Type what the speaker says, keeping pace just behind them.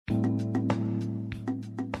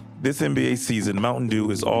This NBA season, Mountain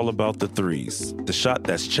Dew is all about the threes, the shot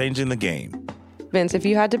that's changing the game. Vince, if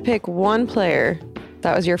you had to pick one player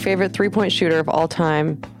that was your favorite three-point shooter of all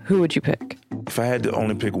time, who would you pick? If I had to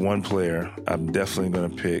only pick one player, I'm definitely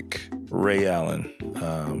going to pick Ray Allen,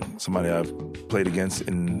 somebody I've played against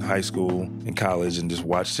in high school, in college, and just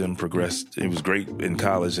watched him progress. He was great in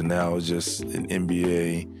college, and now is just an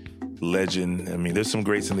NBA legend. I mean, there's some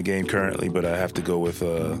greats in the game currently, but I have to go with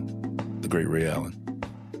the great Ray Allen.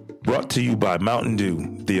 Brought to you by Mountain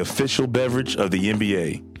Dew, the official beverage of the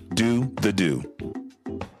NBA. Do the Dew.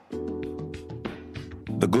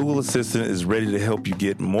 The Google Assistant is ready to help you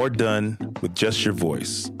get more done with just your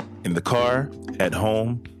voice. In the car, at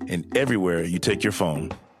home, and everywhere you take your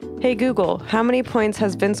phone. Hey Google, how many points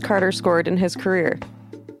has Vince Carter scored in his career?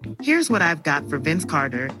 Here's what I've got for Vince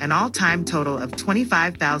Carter, an all-time total of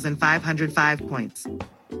 25,505 points.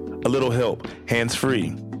 A little help,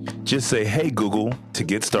 hands-free. Just say, "Hey Google," to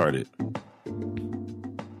get started.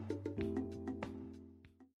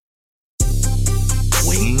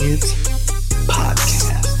 Winging It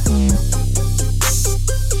Podcast.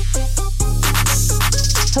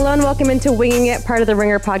 Hello and welcome into Winging It, part of the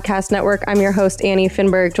Ringer Podcast Network. I'm your host, Annie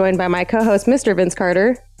Finberg, joined by my co-host, Mr. Vince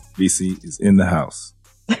Carter. VC is in the house.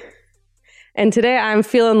 And today I'm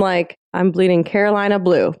feeling like I'm bleeding Carolina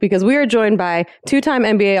blue because we are joined by two-time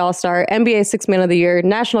NBA All-Star, NBA Sixth Man of the Year,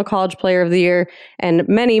 National College Player of the Year, and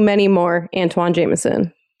many, many more, Antoine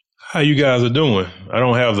Jamison. How you guys are doing? I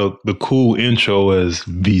don't have the cool intro as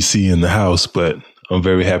VC in the house, but I'm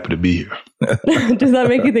very happy to be here. Does that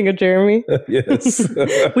make you think of Jeremy? Yes.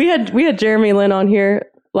 We had Jeremy Lin on here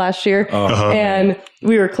last year, and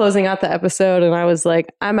we were closing out the episode, and I was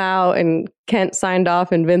like, I'm out, and Kent signed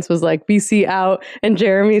off, and Vince was like, VC out, and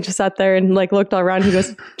Jeremy just sat there and like looked all around. He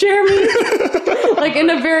goes, Jeremy, like in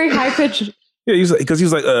a very high pitch. Yeah, because he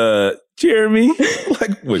was like, Jeremy.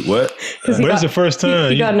 Like, wait, what? When's the first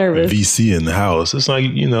time he got nervous? VC in the house? It's like,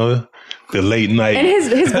 the late night. And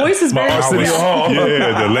his voice is very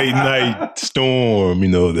yeah, the late night storm,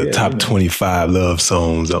 the top 25 love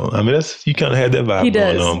songs. I mean, you kind of had that vibe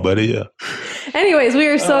going on, buddy. Yeah. Anyways, we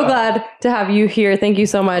are so glad to have you here. Thank you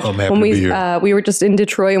so much. I'm happy to be here. We were just in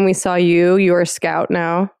Detroit and we saw you. You are a scout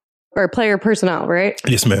now, or player personnel, right?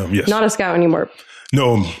 Yes, ma'am. Yes. Not a scout anymore.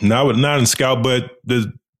 No, not in scout, but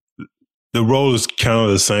the role is kind of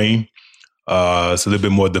the same. It's a little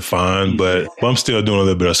bit more defined, but I'm still doing a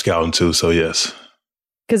little bit of scouting too. So yes.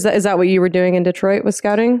 Because is that what you were doing in Detroit with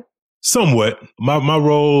scouting? Somewhat. My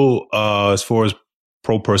role as far as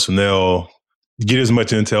pro personnel, get as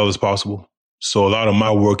much intel as possible. So a lot of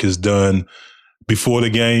my work is done before the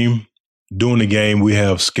game. During the game, we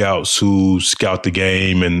have scouts who scout the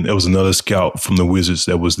game, and there was another scout from the Wizards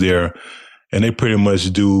that was there. And they pretty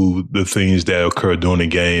much do the things that occur during the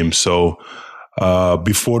game. So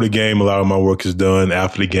before the game, a lot of my work is done.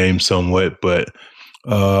 After the game, somewhat. But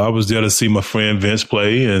I was there to see my friend Vince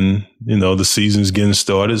play, and the season's getting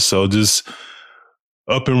started. So just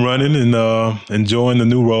up and running and enjoying the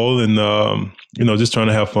new role, and just trying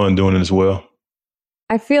to have fun doing it as well.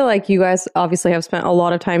 I feel like you guys obviously have spent a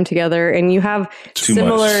lot of time together, and you have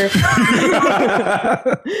similar.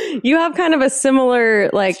 You have kind of a similar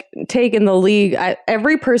like take in the league.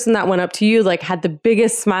 Every person that went up to you like had the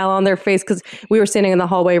biggest smile on their face because we were standing in the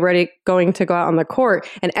hallway going to go out on the court,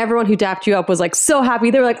 and everyone who dapped you up was like so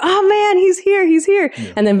happy. They were like, "Oh man, he's here, he's here!"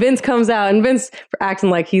 Yeah. And then Vince comes out, and Vince acting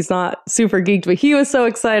like he's not super geeked, but he was so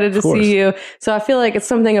excited to see you. So I feel like it's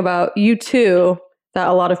something about you two that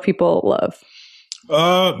a lot of people love.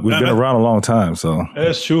 We've been around a long time, so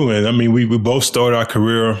that's true, man. I mean, we both started our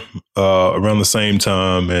career around the same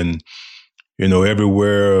time, and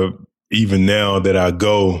everywhere, even now that I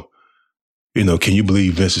go, can you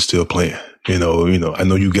believe Vince is still playing? I know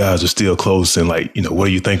you guys are still close, and like, what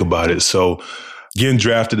do you think about it? So, getting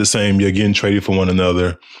drafted the same year, getting traded for one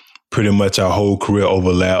another, pretty much our whole career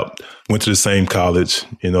overlapped. Went to the same college.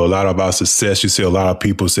 A lot of our success. You see a lot of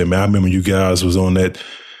people say, "Man, I remember you guys was on that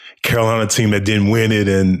Carolina team that didn't win it,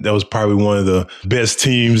 and that was probably one of the best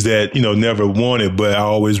teams that never won it." But I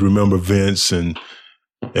always remember Vince and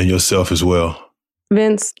yourself as well.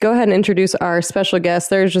 Vince, go ahead and introduce our special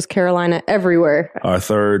guest. There's just Carolina everywhere. Our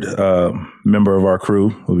third member of our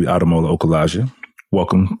crew will be Ademola Okulaja.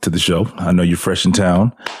 Welcome to the show. I know you're fresh in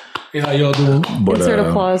town. Hey, how y'all doing? But, insert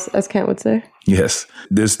applause, as Kent would say. Yes,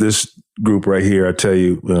 this group right here. I tell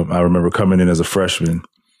you, I remember coming in as a freshman.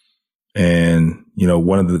 And,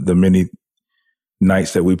 one of the many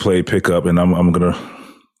nights that we played pickup, and I'm going to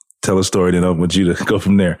tell a story, then I want you to go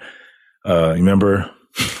from there. You remember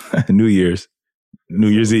New Year's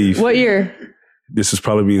Eve. What year? This is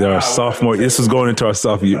probably our sophomore. This was going into our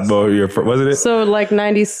sophomore year, wasn't it? So like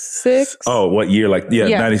 96? Oh, what year? Like, yeah.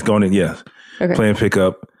 90s going in, yeah. Okay. Playing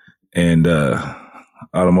pickup, and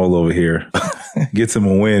Automola over here gets him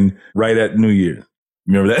a win right at New Year.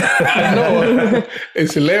 Remember that? I know.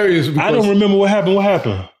 It's hilarious. Because, I don't remember what happened. What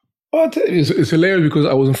happened? Well, I'll tell you, it's hilarious because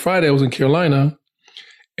I was on Friday, I was in Carolina,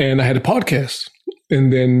 and I had a podcast.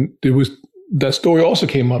 And then there was that story also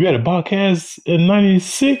came up. You had a podcast in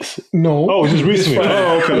 96? No. Oh, just recently.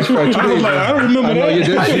 Oh, okay. That's right. I don't remember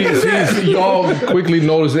that. Y'all quickly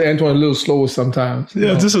notice that Antoine a little slower sometimes.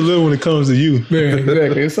 Yeah, just a little when it comes to you. Yeah,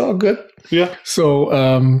 exactly. It's all good. Yeah. So,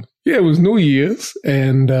 it was New Year's.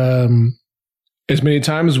 And as many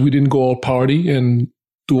times we didn't go all party and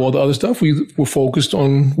do all the other stuff, we were focused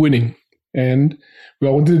on winning. And we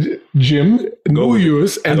all went to the gym, New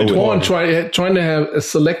Year's, and Antoine trying to have a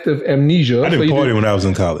selective amnesia. I didn't party when I was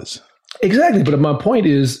in college. Exactly. But my point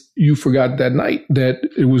is, you forgot that night that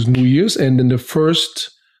it was New Year's. And in the first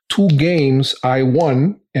 2 games, I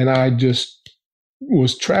won. And I just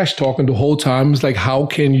was trash talking the whole time. It's like, how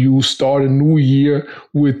can you start a new year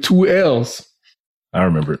with 2 L's? I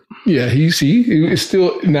remember it. Yeah, it's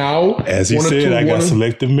still now. As he said, I got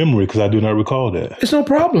selective memory because I do not recall that. It's no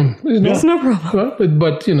problem. It's no problem.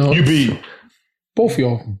 But you know. You beat both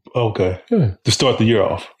y'all. Okay. Yeah. To start the year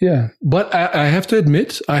off. Yeah. But I have to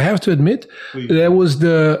admit, that was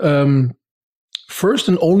the first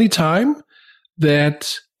and only time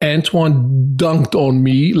that Antoine dunked on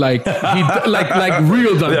me like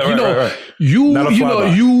real dunk. Yeah,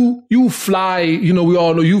 You fly, we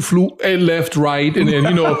all know you flew left, right, and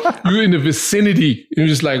then, you're in the vicinity. You're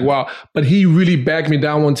just like, wow. But he really backed me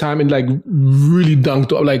down one time and like really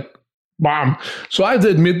dunked up, like, bam. So I have to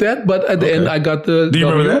admit that, but at the end I got the. Do you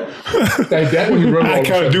remember that? Like that one you remember. I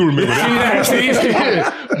kind of do remember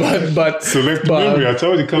that. but selective memory. I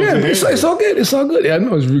told you, comes in handy. It's all good. It's all good. Yeah, I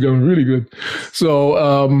know it's going really good. So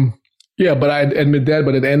but I admit that.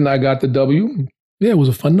 But at the end, I got the W. Yeah, it was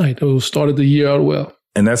a fun night. It started the year out well.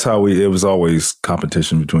 And that's how it was always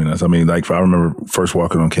competition between us. I mean, like, I remember first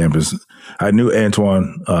walking on campus, I knew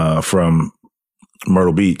Antoine from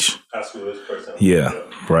Myrtle Beach. High school is first time. Yeah,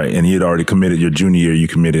 right. And he had already committed your junior year. You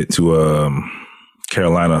committed to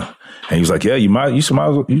Carolina. And he was like, yeah, you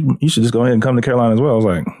should just go ahead and come to Carolina as well. I was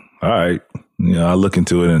like, all right. I look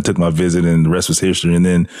into it and took my visit, and the rest was history. And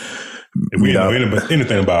then we didn't know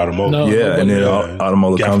anything about Automola. No, and then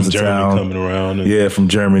Automola comes to town. Coming around. From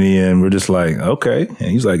Germany. And we're just like, okay.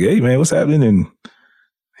 And he's like, hey, man, what's happening? And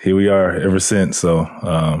here we are ever since. So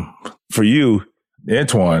for you,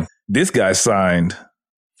 Antoine, this guy signed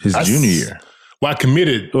his junior year. Well, I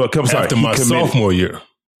committed after my sophomore year.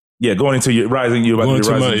 Yeah, going into your rising, you're about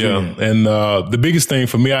to be rising junior. And the biggest thing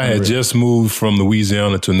for me, I had just moved from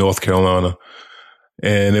Louisiana to North Carolina.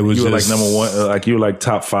 And it was you were like number one, like you were like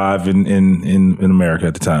top 5 in America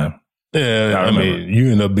at the time. Yeah, I mean,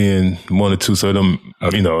 you end up being 1 or 2, so them,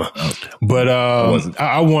 But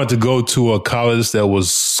I wanted to go to a college that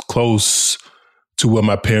was close to where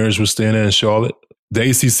my parents were staying in Charlotte. The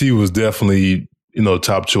ACC was definitely,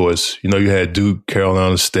 top choice. You had Duke,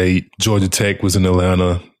 Carolina State, Georgia Tech was in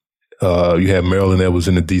Atlanta. You had Maryland that was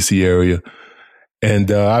in the DC area. And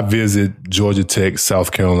I visited Georgia Tech,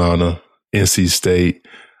 South Carolina, NC State.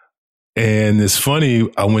 And it's funny,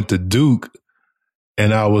 I went to Duke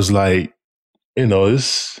and I was like,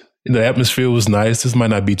 the atmosphere was nice. This might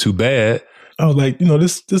not be too bad. I was like,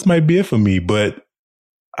 this might be it for me. But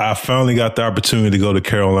I finally got the opportunity to go to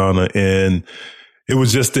Carolina, and it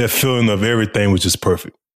was just that feeling of everything was just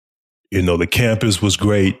perfect. The campus was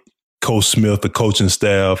great. Coach Smith, the coaching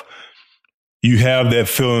staff, you have that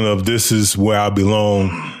feeling of this is where I belong.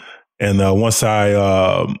 And once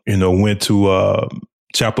I, went to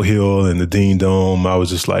Chapel Hill and the Dean Dome, I was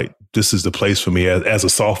just like, this is the place for me as a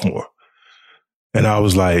sophomore. And I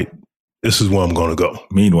was like, this is where I'm going to go.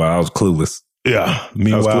 Meanwhile, I was clueless. Yeah.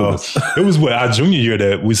 Meanwhile, it was our junior year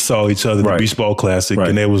that we saw each other at the Beach Ball Classic. Right.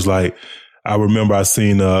 And it was like, I remember I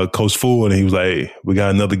seen Coach Ford, and he was like, we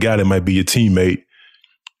got another guy that might be your teammate.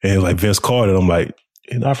 And like Vince Carter, I'm like,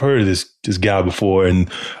 I've heard of this guy before. And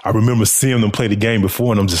I remember seeing them play the game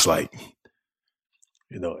before, and I'm just like,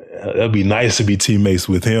 that'd be nice to be teammates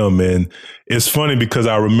with him. And it's funny because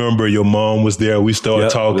I remember your mom was there. We started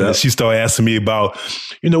talking, and she started asking me about,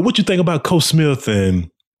 what you think about Coach Smith,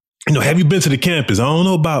 and, have you been to the campus? I don't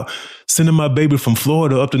know about sending my baby from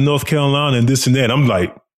Florida up to North Carolina and this and that. I'm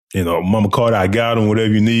like, Mama Carter, I got him,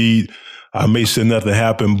 whatever you need. I made sure nothing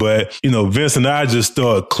happened. But, Vince and I just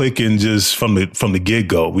started clicking just from the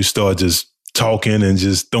get-go. We started just talking and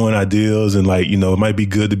just throwing ideas, and like, it might be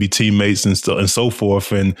good to be teammates and so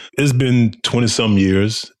forth. And it's been 20-some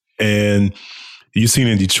years. And, you seen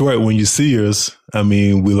in Detroit when you see us, I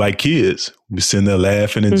mean, we like kids. We're sitting there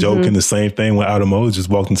laughing and joking. The same thing when Adamo just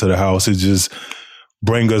walked into the house. It just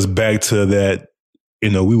bring us back to that,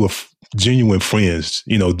 we were genuine friends,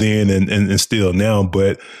 then and still now.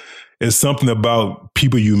 But it's something about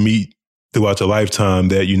people you meet throughout your lifetime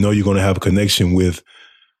that you're going to have a connection with,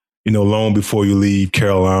 long before you leave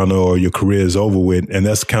Carolina or your career is over with. And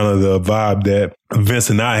that's kind of the vibe that Vince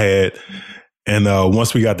and I had. And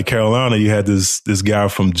once we got to Carolina, you had this guy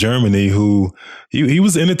from Germany who he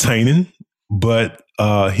was entertaining, but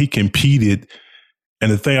he competed.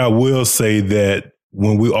 And the thing I will say that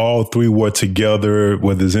when we all three were together,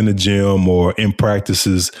 whether it's in the gym or in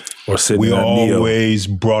practices, or we always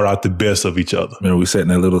brought out the best of each other. Remember, we sat in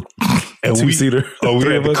that little two-seater.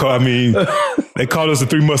 We had the car. I mean, they called us the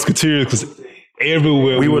Three Musketeers because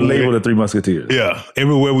everywhere we were labeled the Three Musketeers. Yeah,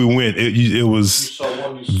 everywhere we went, it was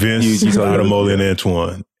Vince, Adamo, and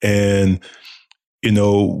Antoine, and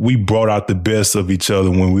we brought out the best of each other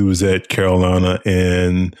when we was at Carolina,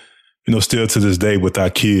 and still to this day with our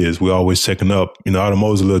kids, we're always checking up.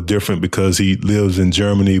 Adamo's a little different because he lives in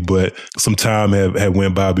Germany, but some time had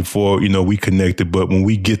went by before we connected. But when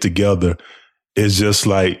we get together, it's just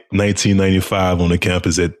like 1995 on the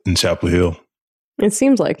campus in Chapel Hill. It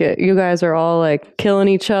seems like it. You guys are all like killing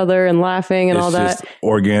each other and laughing and all that. It's just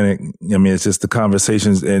organic. I mean, it's just the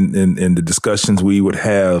conversations and the discussions we would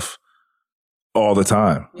have all the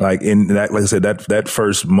time. Like I said, that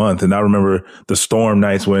first month. And I remember the storm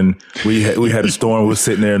nights when we had a storm. We were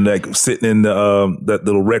sitting there and sitting in that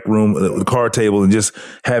little rec room, the card table, and just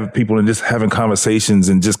having people and just having conversations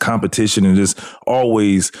and just competition and just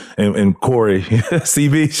always, and Corey,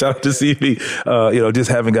 CB, shout out to CB, just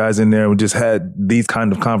having guys in there. We just had these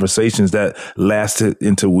kind of conversations that lasted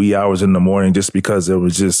into wee hours in the morning just because it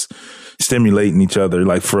was just stimulating each other,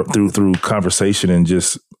 like through conversation and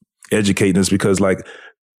just educating us, because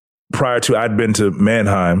prior to, I'd been to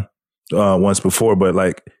Mannheim once before,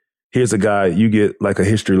 but here's a guy, you get a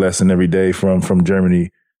history lesson every day from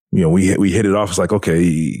Germany. We hit it off. It's like,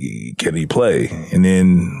 okay, can he play? And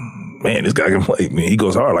then, man, this guy can play. Man, he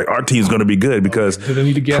goes hard. Our team's going to be good because they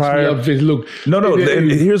need to gas me up. Look, no.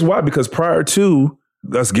 Here's why, because prior to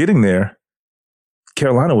us getting there,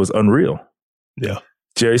 Carolina was unreal. Yeah.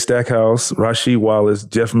 Jerry Stackhouse, Rasheed Wallace,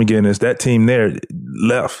 Jeff McGinnis, that team there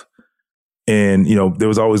left. And, there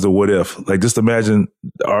was always the what if. Just imagine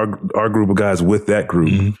our group of guys with that group.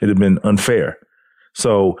 Mm-hmm. It'd have been unfair.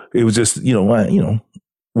 So it was just,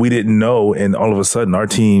 we didn't know. And all of a sudden, our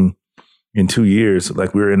team in 2 years, we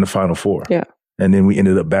were in the Final Four. Yeah. And then we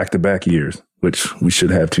ended up back-to-back years, which we should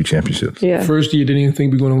have 2 championships. Yeah. First year, didn't even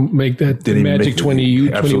think we were going to make that magic 20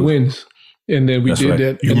 wins. And then we did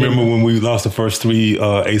that. You remember when we lost the first 3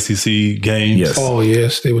 ACC games? Yes. Oh,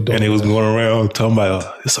 yes. They were doing and they was going around talking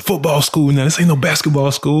about, it's a football school now. This ain't no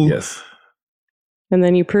basketball school. Yes. And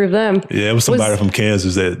then you proved them. Yeah, it was somebody from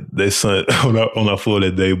Kansas that they sent on our floor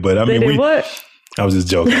that day. But I mean, what? I was just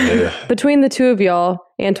joking. Yeah. Between the two of y'all,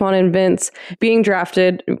 Antoine and Vince, being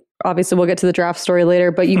drafted, obviously we'll get to the draft story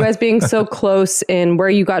later, but you guys being so close in where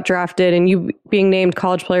you got drafted and you being named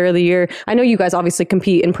College Player of the Year. I know you guys obviously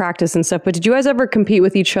compete in practice and stuff, but did you guys ever compete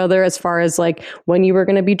with each other as far as when you were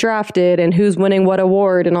going to be drafted and who's winning what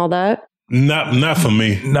award and all that? Not for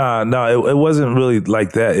me. Nah, it wasn't really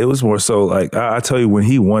like that. It was more so I tell you, when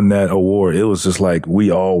he won that award, it was just we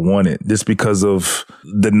all won it just because of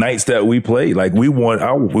the nights that we played. We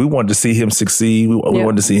wanted to see him succeed. We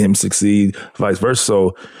wanted to see him succeed, vice versa.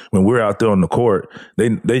 So when we're out there on the court, y'all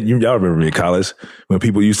remember me in college when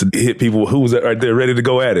people used to hit people who was right there ready to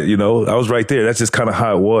go at it. I was right there. That's just kind of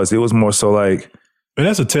how it was. It was more so And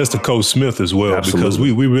that's a test of Coach Smith as well. Absolutely. Because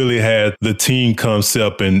we really had the team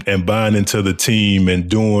concept and buying into the team and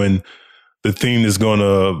doing the thing that's going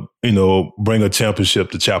to, bring a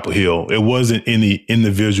championship to Chapel Hill. It wasn't any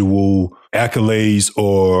individual accolades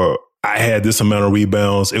or I had this amount of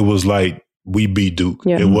rebounds. It was we beat Duke.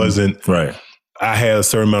 Yeah. It wasn't right. I had a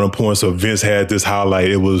certain amount of points, or Vince had this highlight.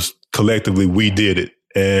 It was collectively we did it.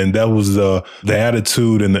 And that was the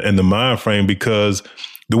attitude and the mind frame, because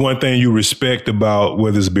the one thing you respect about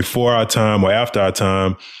whether it's before our time or after our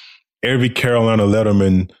time, every Carolina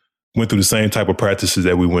letterman went through the same type of practices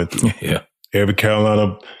that we went through. Yeah. Every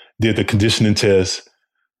Carolina did the conditioning test.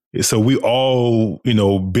 So we all,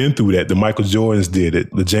 been through that. The Michael Jordans did it,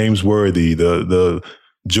 the James Worthy, the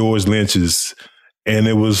George Lynch's. And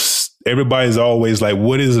it was, everybody's always like,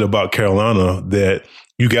 what is it about Carolina that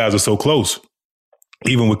you guys are so close?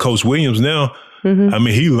 Even with Coach Williams now, I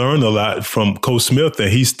mean, he learned a lot from Coach Smith,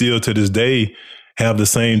 and he still to this day have the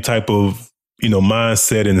same type of,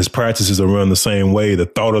 mindset, and his practices are run the same way, the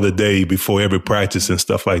thought of the day before every practice and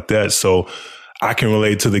stuff like that. So I can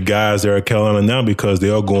relate to the guys that are at Carolina now because they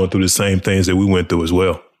are going through the same things that we went through as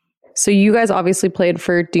well. So you guys obviously played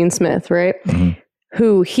for Dean Smith, right? Mm-hmm.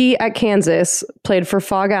 Who he at Kansas played for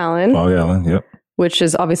Fog Allen. Fog Allen, yep. Which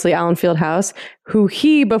is obviously Allen Fieldhouse, who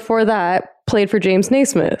he before that played for James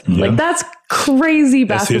Naismith. Yeah. Like that's crazy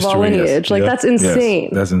basketball history, yes. lineage. Like that's insane.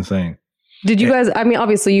 Yes, that's insane. Did you guys, I mean,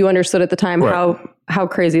 obviously you understood at the time how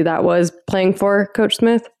crazy that was playing for Coach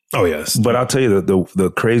Smith? Oh, yes. But I'll tell you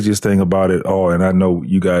the craziest thing about it all, and I know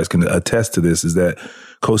you guys can attest to this, is that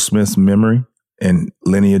Coach Smith's memory and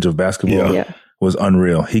lineage of basketball was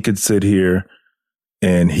unreal. He could sit here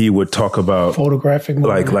and he would talk about photographic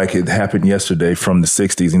like it happened yesterday from the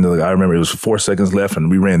 60s. You know, like I remember it was 4 seconds left and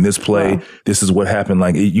we ran this play. Wow. This is what happened.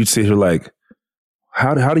 Like you'd sit here like,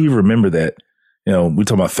 how do you remember that? You know, we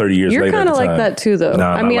talking about 30 years later. You're kind of like that too, though.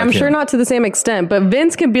 Nah, I mean, like I'm sure not to the same extent, but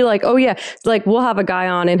Vince can be like, oh yeah, like we'll have a guy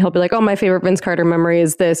on and he'll be like, oh, my favorite Vince Carter memory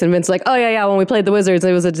is this. And Vince's like, oh yeah, when we played the Wizards,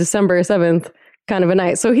 it was a December 7th kind of a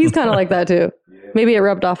night. So he's kind of like that too. Maybe it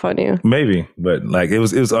rubbed off on you. Maybe, but like it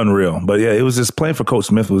was unreal. But yeah, it was just playing for Coach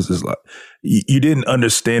Smith was just like, you didn't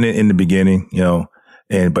understand it in the beginning, you know,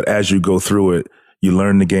 but as you go through it, you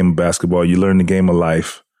learn the game of basketball, you learn the game of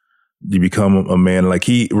life. You become a man. Like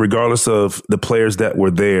regardless of the players that were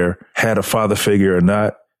there, had a father figure or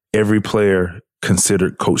not, every player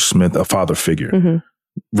considered Coach Smith a father figure. Mm-hmm.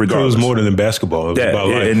 Regardless. It was more than basketball. It was about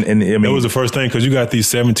life. And I mean, that was the first thing because you got these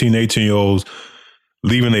 17, 18-year-olds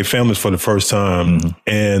leaving their families for the first time. Mm-hmm.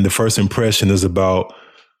 And the first impression is about,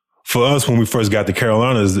 for us, when we first got to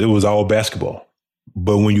Carolina, it was all basketball.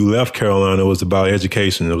 But when you left Carolina, it was about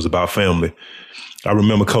education. It was about family. I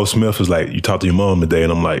remember Coach Smith was like, you talked to your mom today.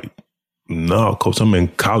 And I'm like, no, Coach, I'm in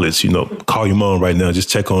college. You know, call your mom right now. Just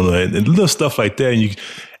check on her and little stuff like that. And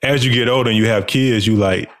as you get older and you have kids, you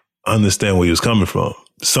like understand where he was coming from.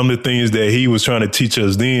 Some of the things that he was trying to teach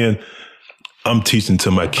us then, I'm teaching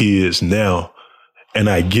to my kids now, and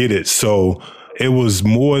I get it. So it was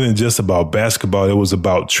more than just about basketball. It was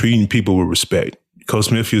about treating people with respect. Coach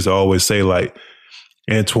Smith used to always say, like,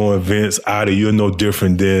 Antoine, Vince, Ida, you're no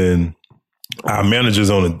different than our managers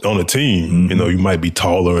on a team. Mm-hmm. You know, you might be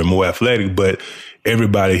taller and more athletic, but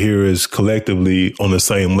everybody here is collectively on the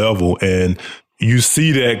same level. And you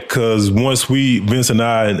see that because once Vince and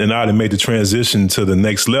I made the transition to the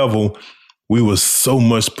next level, we were so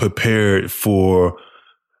much prepared for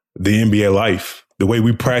the NBA life. The way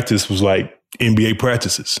we practiced was like NBA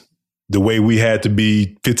practices. The way we had to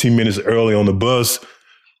be 15 minutes early on the bus,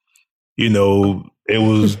 you know, it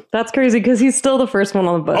was... That's crazy because he's still the first one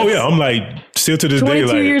on the bus. Oh, yeah. I'm like, still to this day,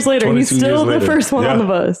 like... 22 years later, he's still the first one on the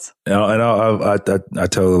bus. And I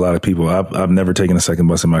tell a lot of people, I've never taken a second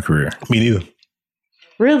bus in my career. Me neither.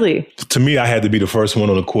 Really? To me, I had to be the first one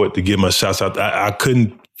on the court to get my shots out. I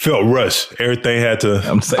couldn't... Felt rushed. Everything had to...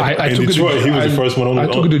 I took Detroit, he was the first one on the... I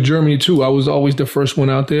took it to Germany, too. I was always the first one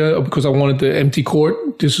out there because I wanted the empty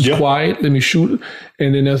court. This is quiet. Let me shoot.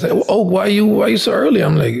 And then they was like, oh, why are you so early?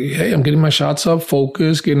 I'm like, hey, I'm getting my shots up,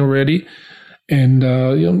 focused, getting ready. And,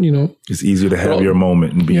 you know... It's easier to have your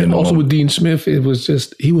moment and be in the also moment. With Dean Smith, it was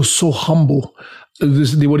just... He was so humble.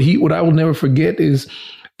 What I will never forget is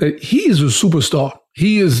that he is a superstar.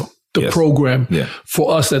 He is... the program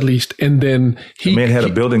for us at least. And then the man had a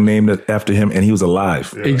building named after him and he was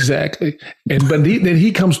alive. Exactly. And but then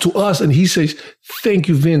he comes to us and he says, thank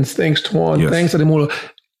you, Vince. Thanks, Twan. Thanks, Ademola.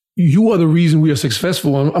 You are the reason we are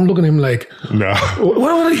successful. I'm looking at him like, no.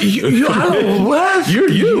 What? You're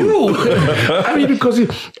you. I mean, because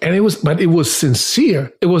it was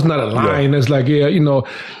sincere. It was not a line. It's like,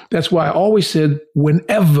 that's why I always said,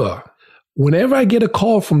 whenever I get a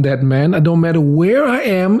call from that man, it don't matter where I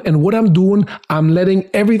am and what I'm doing, I'm letting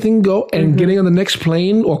everything go and getting on the next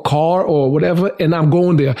plane or car or whatever, and I'm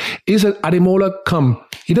going there. He said, Ademola, come.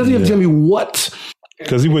 He doesn't even tell me what.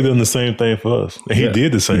 Because he was doing the same thing for us. And he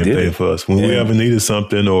did the same thing for us. When we ever needed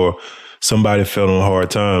something or somebody fell on hard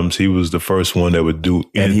times, he was the first one that would do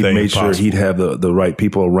anything And he made possible. sure he'd have the right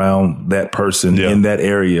people around that person in that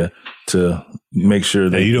area to make sure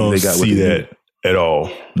that you don't they got see that at all.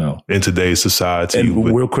 No. In today's society. And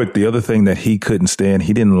real quick, the other thing that he couldn't stand,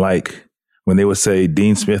 he didn't like when they would say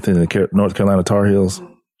Dean Smith and the North Carolina Tar Heels,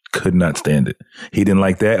 could not stand it. He didn't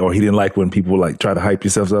like that, or he didn't like when people like try to hype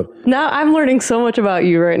yourselves up. Now I'm learning so much about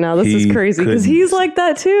you right now. This is crazy because he's like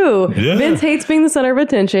that too. Yeah. Vince hates being the center of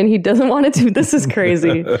attention. He doesn't want to do. This is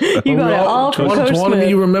crazy. You got it all from Coach Smith.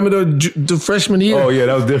 You remember the freshman year? Oh yeah,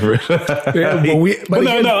 that was different. but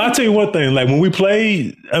no. I'll tell you one thing. Like when we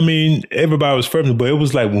played, I mean, everybody was freshman, but it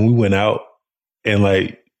was like when we went out and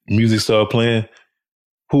like music started playing.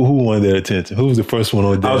 Who wanted their attention? Who was the first one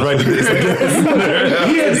on the dance? I was right.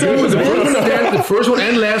 He was the first one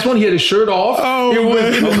and last one, he had his shirt off. Oh, it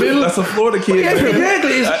was in the middle. That's a Florida kid. Yeah,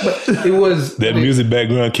 exactly. But it was that music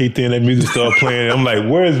background kicked in. That music started playing. I'm like,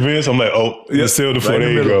 "Where's Vince?" I'm like, "Oh, the silver floor.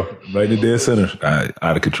 There you go." Right in the dead center.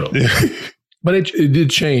 Out of control. But it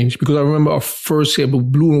did change because I remember our first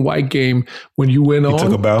blue and white game when you went on. He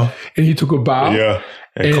took a bow. And he took a bow. Yeah.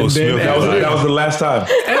 And Coach Smith. That was the last time.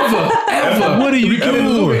 Ever. What are you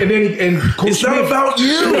doing? And Coach It's Smith, not about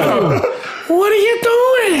you. what are you doing?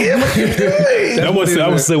 I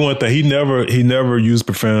would say one thing. He never used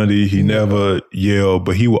profanity. He never yelled,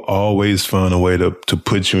 but he would always find a way to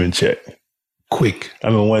put you in check. Quick.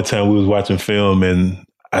 I mean, one time we was watching film and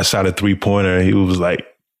I shot a 3-pointer and he was like,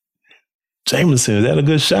 "Jameson, is that a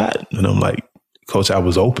good shot?" And I'm like, "Coach, I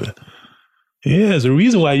was open." "Yeah, there's a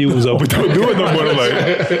reason why you was open. Don't do it no more." I'm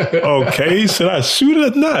like, "Okay, should I shoot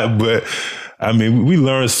it or not?" But I mean, we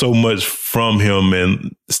learned so much from him,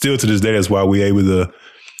 and still to this day, that's why we're able to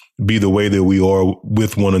be the way that we are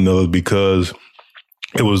with one another, because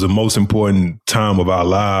it was the most important time of our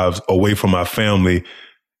lives away from our family,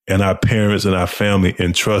 and our parents and our family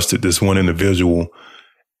entrusted this one individual,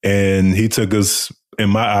 and he took us, in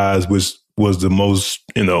my eyes, which was the most,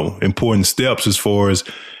 important steps as far as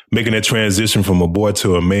making that transition from a boy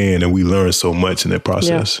to a man. And we learned so much in that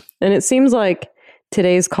process. Yeah. And it seems like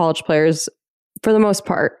today's college players, for the most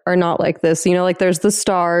part, are not like this. Like there's the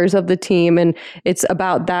stars of the team and it's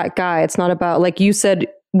about that guy. It's not about, like you said,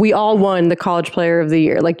 we all won the college player of the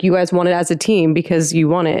year. Like you guys won it as a team because you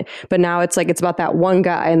won it. But now it's like, it's about that one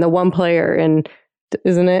guy and the one player. And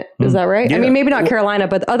isn't it? Is that right? Yeah. I mean, maybe not Carolina,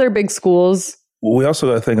 but other big schools. We also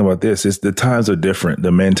got to think about this. Is the times are different.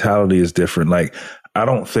 The mentality is different. Like, I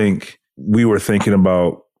don't think we were thinking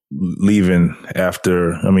about leaving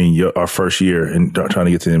after, our first year and trying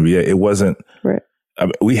to get to the NBA. It wasn't, right.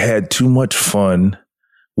 We had too much fun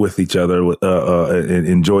with each other, and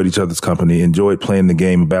enjoyed each other's company, enjoyed playing the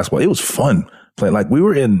game of basketball. It was fun playing. Like, we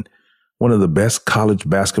were in one of the best college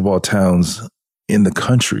basketball towns in the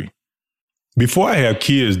country. Before I had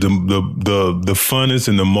kids, the funnest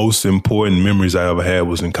and the most important memories I ever had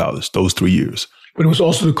was in college, those 3 years. But it was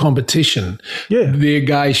also the competition. Yeah. Their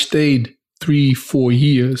guy stayed 3-4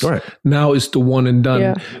 years. Right. Now it's the one and done.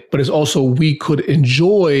 Yeah. But it's also, we could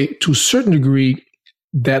enjoy to a certain degree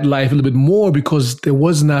that life a little bit more because there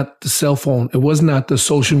was not the cell phone. It was not the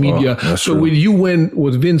social media. So when you went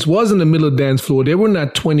with Vince was in the middle of the dance floor, there were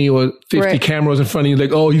not 20 or 50 cameras in front of you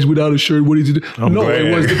like, oh, he's without a shirt. What is he doing? No,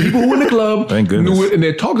 it was the people who were in the club Thank goodness. knew it and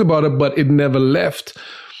they talked about it, but it never left.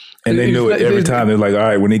 And they knew it every time. They're like, all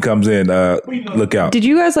right, when he comes in, look out. Did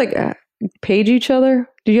you guys page each other?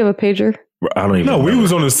 Did you have a pager? I don't even know. We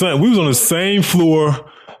was on the same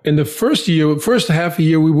floor. In the first half a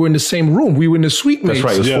year, we were in the same room. We were in the suite mates. That's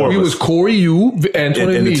right. It was 4 of us. We was Corey, you,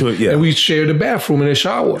 Antoine, and me. Yeah. And we shared a bathroom and a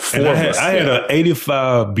shower. And I had an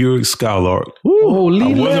 85 Buick Skylark. Oh, Lee I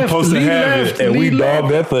wasn't left, supposed to Lee have left, it. And we Lee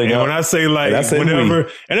bagged left. that thing And up. when I say whenever,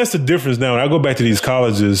 and that's the difference now. When I go back to these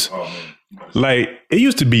colleges, it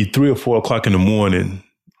used to be 3 or 4 o'clock in the morning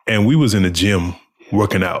and we was in the gym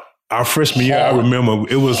working out. Our freshman year, I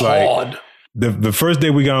remember it was like the first day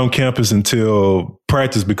we got on campus until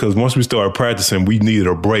practice, because once we started practicing, we needed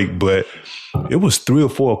a break. But it was 3 or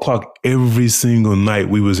 4 o'clock every single night.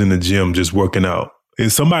 We was in the gym just working out.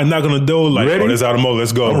 And somebody knocking on the door like, ready? "Oh, that's out of mode.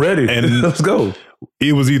 Let's go." I'm ready. And let's go.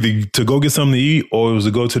 It was either to go get something to eat or it was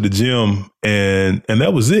to go to the gym, and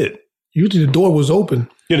that was it. Usually the door was open.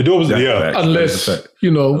 Yeah, the door was That's a fact. Unless, I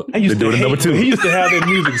used They do to it hate number 2. He used to have that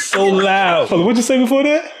music so loud. Hold on, what'd you say before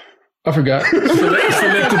that? I forgot.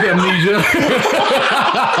 Selective amnesia.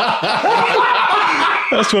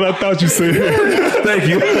 That's what I thought you said. Thank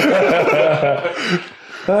you.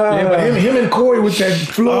 Yeah, but him and Corey with that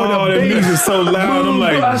Florida Oh, that bass. music is so loud. I'm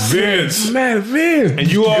I like, said, Vince. Man, Vince.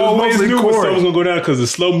 And you always mostly knew when Corey. something was going to go down because the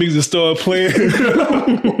slow music started playing. I was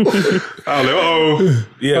like, uh-oh.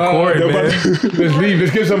 Yeah, Corey, man. Let's leave.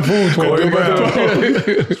 Let's get some food. Corey Brown.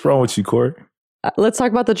 What's wrong with you, Corey? Let's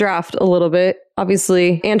talk about the draft a little bit.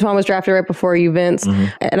 Obviously, Antoine was drafted right before you, Vince. Mm-hmm.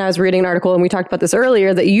 And I was reading an article, and we talked about this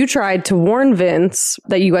earlier, that you tried to warn Vince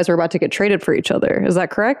that you guys were about to get traded for each other. Is that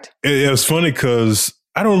correct? It was funny because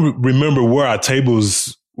I don't remember where our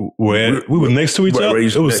tables were at. We were next to each other.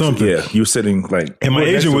 It was something. Yeah, you were sitting And my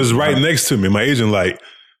agent was right next to me. My agent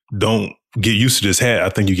don't get used to this hat. I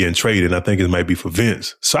think you're getting traded. I think it might be for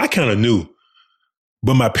Vince. So I kind of knew.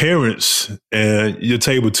 But my parents and your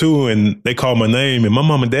table too, and they called my name, and my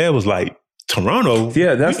mom and dad was like, Toronto?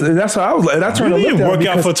 Yeah, that's how I was like. And I turned to look didn't at him work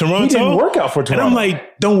out because for Toronto. He didn't work out for Toronto. And I'm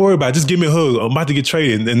like, don't worry about it. Just give me a hug. I'm about to get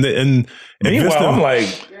traded. And meanwhile, Vince, I'm like,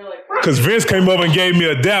 Because Vince came up and gave me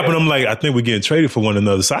a dap, and I'm like, I think we're getting traded for one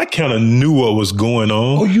another. So I kind of knew what was going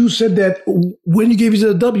on. Oh, you said that when you gave you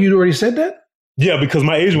the W, you already said that? Yeah, because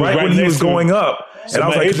my agent was right when he next was to him. going up. So and I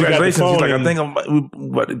was my like, agent got the congratulations. phone He's like, I and- think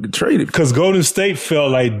I'm about to get traded. Because Golden State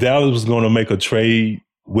felt like Dallas was going to make a trade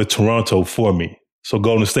with Toronto for me. So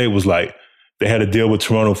Golden State was like, they had a deal with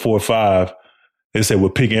Toronto 4-5. They said, we'll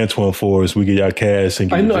pick Antoine for us. We get y'all cash.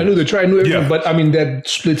 And I knew they tried, I knew everything, Yeah. but I mean, that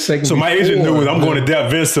split second. So my agent before, knew it. I'm going to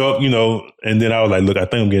dap Vince up, and then I was like, look, I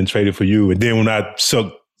think I'm getting traded for you. And then when I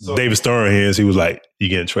shook David Stern hands, he was like, you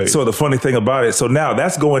getting traded. So the funny thing about it, so now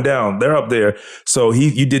that's going down. They're up there. So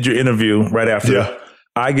you did your interview right after. Yeah.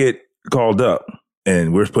 I get called up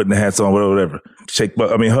and we're putting the hats on, whatever.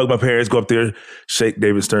 Hug my parents, go up there, shake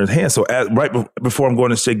David Stern's hand. So before I'm going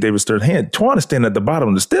to shake David Stern's hand, Twan is standing at the bottom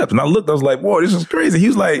of the steps. And I looked, I was like, whoa, this is crazy. He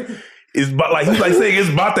was like, he's saying it's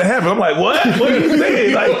about to happen. I'm like, what? What are you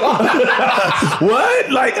saying? Like,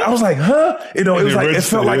 what? Like, I was like, huh? It was like, it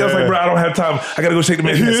felt like, I was like, bro, I don't have time. I got to go shake the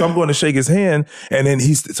man's hand. So I'm going to shake his hand. And then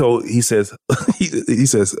he says,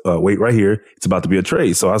 wait right here. It's about to be a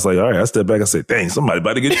trade. So I was like, all right, I stepped back. I said, dang, somebody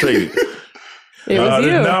about to get traded. It was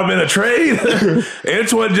you. Now I'm in a trade.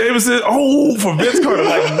 Antoine Jameson, for Vince Carter.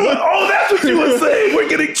 Like, what? Oh, that's what you were saying. We're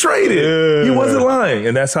getting traded. Yeah. He wasn't lying.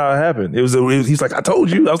 And that's how it happened. He's like, I told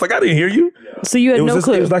you. I was like, I didn't hear you. So you had no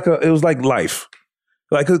clue. It was like life.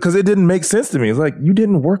 Like, because it didn't make sense to me. It's like, you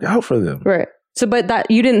didn't work out for them. Right. So, but that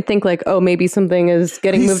you didn't think like, oh, maybe something is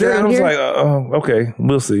getting moved around here? I was like, okay,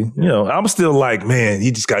 we'll see. I'm still like, man, he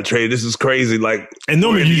just got traded. This is crazy. Like, And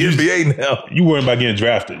normally we're in you the NBA now. You worry about getting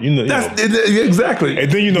drafted. Exactly. And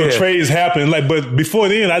then, trades happen. Like, but before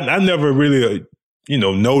then, I never really,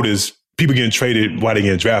 noticed people getting traded while they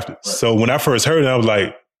getting drafted. So when I first heard it,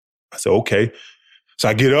 I said, okay. So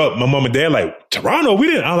I get up, my mom and dad like, Toronto, we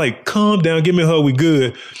didn't. I like, calm down, give me a hug, we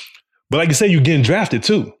good. But like you said, you're getting drafted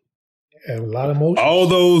too. Yeah, a lot of emotions. All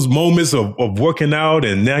those moments of working out,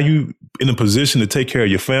 and now you in a position to take care of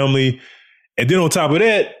your family. And then on top of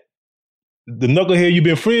that, the knucklehead you've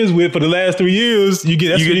been friends with for the last 3 years, you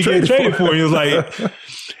get traded for. And it was like,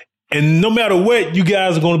 and no matter what, you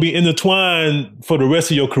guys are going to be intertwined for the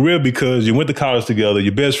rest of your career because you went to college together,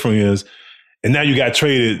 you're best friends, and now you got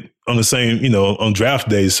traded on the same, on draft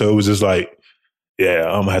day. So it was just like, yeah,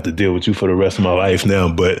 I'm gonna have to deal with you for the rest of my life now.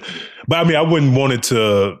 But I mean, I wouldn't want it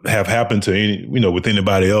to have happened to with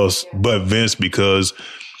anybody else but Vince because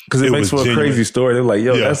it makes for a crazy story. They're like,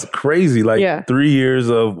 yo, that's crazy. Like 3 years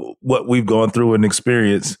of what we've gone through and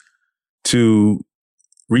experienced to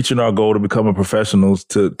reaching our goal to become a professionals,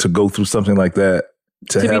 to go through something like that,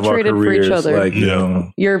 to have be traded our careers, for each other.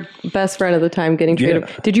 Like, your best friend at the time getting traded.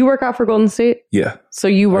 Yeah. Did you work out for Golden State? Yeah. So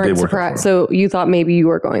you weren't work out for surprised. him. So you thought maybe you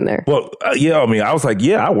were going there. Well, I was like,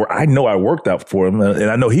 I know I worked out for him, and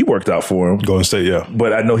I know he worked out for him. Golden State, yeah.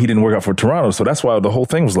 But I know he didn't work out for Toronto, so that's why the whole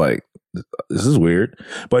thing was like, this is weird.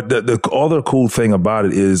 But the other cool thing about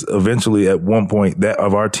it is eventually at one point that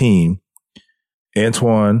of our team,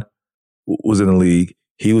 Antoine was in the league.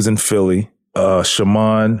 He was in Philly.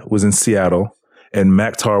 Shaman was in Seattle, and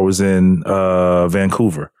Maktar was in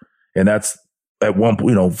Vancouver. And that's at one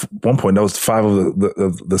point that was 5 of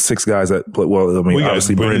the 6 guys that played. Well, I mean, We got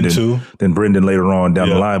obviously Brendan too. then Brendan later on down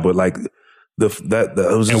the line, but like that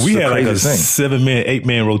was just And we the had like a craziest thing. 7-man,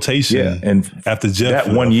 8-man rotation. Yeah, and after Jeff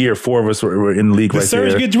that 1 year, 4 of us were in the league. Did right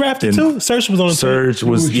Serge there. get drafted too? Serge was on the team. Serge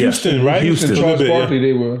was Houston, right? Houston, Charles Yeah. Barkley,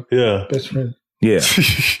 they were Yeah. best friends. Yeah,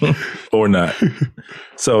 or not.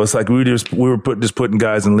 So it's like we were putting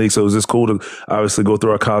guys in the league. So it was just cool to obviously go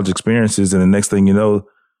through our college experiences, and the next thing you know,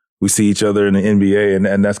 we see each other in the NBA,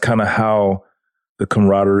 and that's kind of how the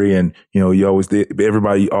camaraderie and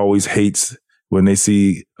everybody always hates when they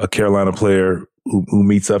see a Carolina player who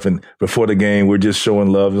meets up, and before the game we're just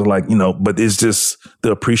showing love. It's like but it's just the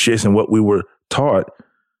appreciation of what we were taught.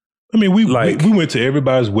 I mean, we went to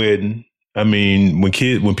everybody's wedding. I mean, when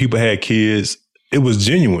people had kids, it was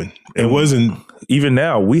genuine. It wasn't. Even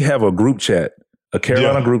now, we have a group chat, a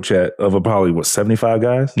Carolina group chat of probably 75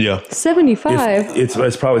 guys. Yeah, 75.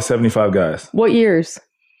 It's probably 75 guys. What years?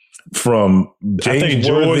 From James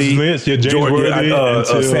Worthy,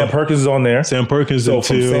 Sam Perkins is on there. Sam Perkins, so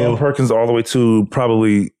from Sam Perkins all the way to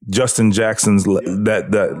probably Justin Jackson's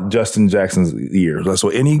that Justin Jackson's year. So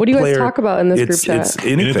any what do you player, guys talk about in this group chat? It's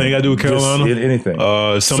anything I do with Carolina, anything.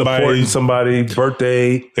 Somebody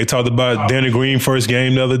birthday. They talked about Danny Green first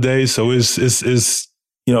game the other day, so it's.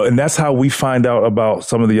 And that's how we find out about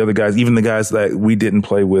some of the other guys, even the guys that we didn't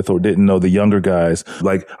play with or didn't know, the younger guys,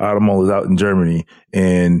 like Adamo is out in Germany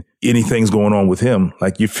and anything's going on with him.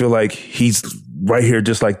 Like you feel like he's right here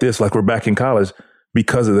just like this, like we're back in college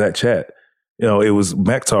because of that chat. it was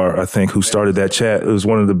Mektar, I think, who started that chat. It was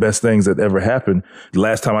one of the best things that ever happened. The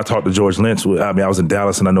last time I talked to George Lynch, I was in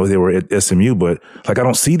Dallas and I know they were at SMU, but like, I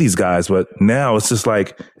don't see these guys. But now it's just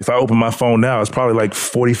like, if I open my phone now, it's probably like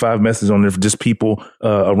 45 messages on there for just people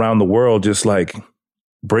around the world, just like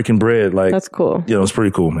breaking bread. Like, that's cool. It's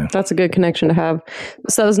pretty cool, man. That's a good connection to have.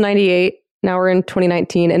 So it was 98. Now we're in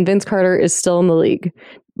 2019 and Vince Carter is still in the league.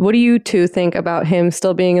 What do you two think about him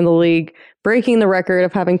still being in the league, breaking the record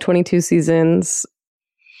of having 22 seasons?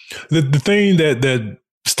 The thing that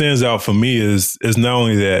stands out for me is not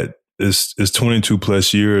only that it's 22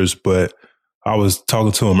 plus years, but I was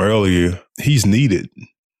talking to him earlier. He's needed.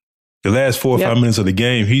 The last 4 or 5 minutes of the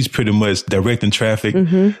game, he's pretty much directing traffic,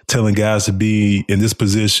 telling guys to be in this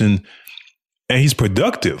position, and he's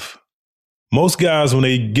productive. Most guys, when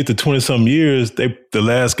they get to 20-something years, the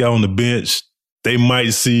last guy on the bench, they might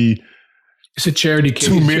see it's a charity case.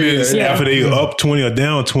 2 minutes after they up 20 or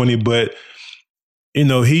down 20, but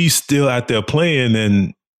he's still out there playing,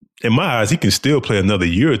 and in my eyes, he can still play another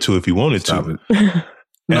year or two if he wanted to.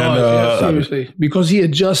 Seriously, because he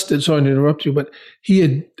adjusted. Sorry to interrupt you, but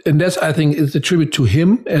and that's, I think, is a tribute to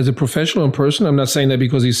him as a professional and person. I'm not saying that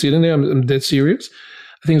because he's sitting there. I'm dead serious.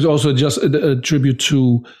 I think it's also just a tribute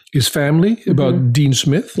to his family about Dean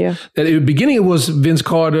Smith. Yeah, that at the beginning it was Vince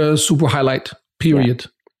Carter super highlight. Period. Yeah.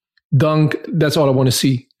 Dunk. That's all I want to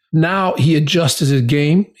see. Now he adjusted his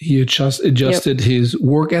game. He adjusted his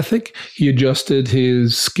work ethic. He adjusted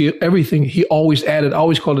his skill, everything. He always added, I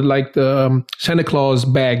always called it like the Santa Claus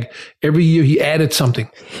bag. Every year he added something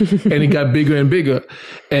and it got bigger and bigger.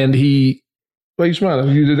 And why are you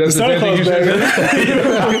smiling? That's the Santa Claus bag.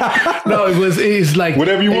 No, it's like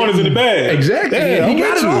whatever you want is in the bag. Exactly. Yeah, he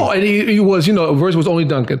got it all. And he was, first was only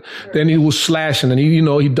dunking. Then he was slashing and he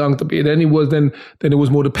dunked a bit. Then it was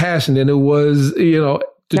more the passing. Then it was,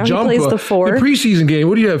 the now jumper, he plays the 4. the preseason game.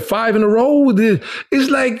 What do you have? 5 in a row? It's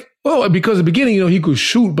like, because at the beginning, he could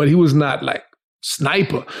shoot, but he was not like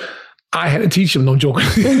sniper. I had to teach him. No joke.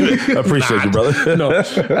 I appreciate you, brother.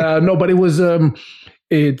 No, but it was.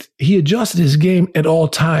 He adjusted his game at all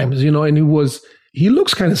times, and he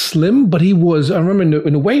looks kind of slim, but he was. I remember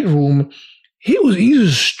in the weight room, he's a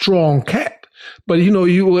strong cat, but he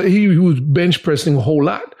was bench pressing a whole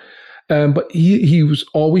lot. But he was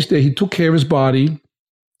always there. He took care of his body.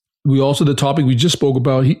 The topic we just spoke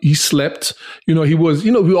about, he slept. He was,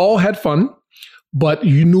 we all had fun, but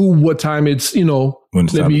you knew what time it's,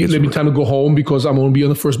 let me time to go home because I'm going to be on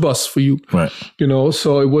the first bus for you. Right.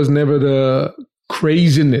 So it was never the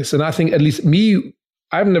craziness. And I think at least me,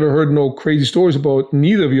 I've never heard no crazy stories about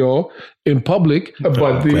neither of y'all in public. But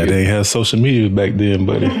glad they had social media back then,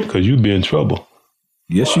 buddy, because you'd be in trouble.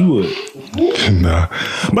 Yes, you would. Nah.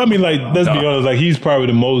 But I mean, let's be honest, he's probably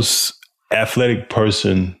the most athletic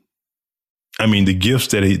person. I mean, the gifts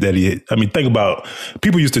that he think about,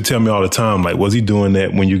 people used to tell me all the time, was he doing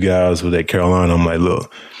that when you guys were at Carolina? I'm like,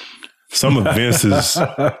 look, some of Vince's,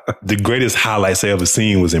 the greatest highlights I ever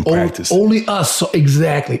seen was in practice. Only us. So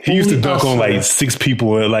exactly. He used to dunk on 6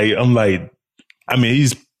 people. And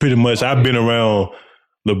he's pretty much, I've been around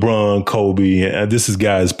LeBron, Kobe, and this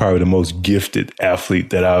guy is probably the most gifted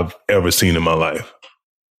athlete that I've ever seen in my life.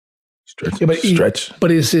 Stretch.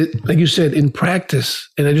 But is it, like you said, in practice,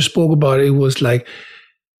 and I just spoke about it, it was like,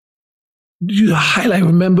 you highlight,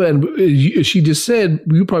 remember, and she just said,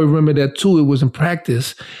 you probably remember that too, it was in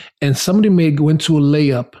practice, and somebody went to a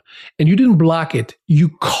layup, and you didn't block it. You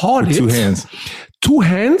caught it. 2 hands. 2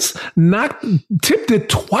 hands, tipped it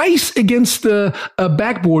twice against the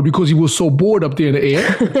backboard because he was so bored up there in the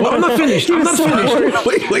air. Well, I'm not finished.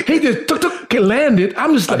 Wait. He just landed.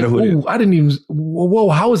 I'm just like, oh, I didn't even, whoa,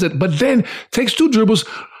 how is it? But then takes 2 dribbles,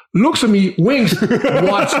 looks at me, winks,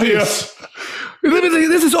 watch this.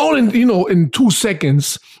 This is all in 2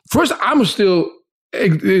 seconds. First, I'm still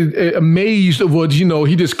amazed of what,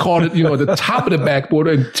 he just caught it, at the top of the backboard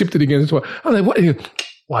and tipped it against the I'm like, what?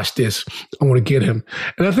 Watch this. I want to get him.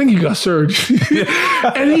 And I think he got surged.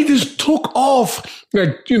 And he just took off,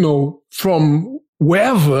 from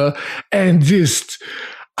wherever and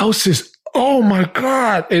I was just, oh my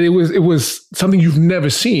God. And it was something you've never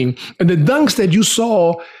seen. And the dunks that you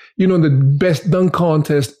saw, the best dunk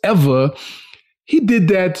contest ever, he did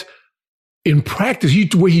that in practice,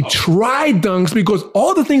 where he tried dunks, because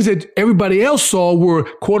all the things that everybody else saw were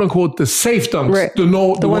quote unquote the safe dunks, right.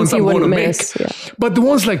 the ones I'm going to make. Yeah. But the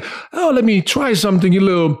ones like, let me try something, put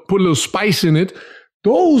a little spice in it.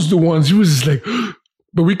 Those the ones he was just like,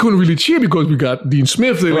 but we couldn't really cheer because we got Dean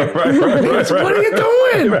Smith. They're like, what are you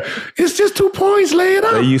doing? Right. It's just 2 points, lay it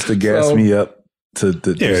up. They used to gas me up to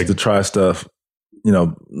try stuff,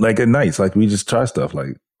 like at nights, like we just try stuff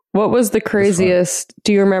like. What was the craziest?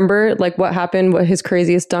 Do you remember like what happened? What his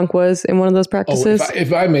craziest dunk was in one of those practices?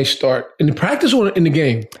 If I may start in the practice or in the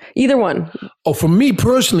game, Either one. Oh, for me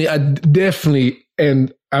personally, I definitely,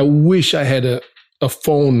 and I wish I had a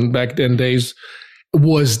phone back then days,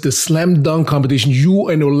 was the slam dunk competition you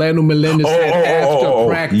and Orlando Melendez had after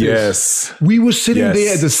practice. Yes. We were sitting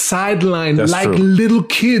there at the sideline like true. little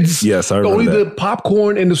kids. Yes, I remember Only that. the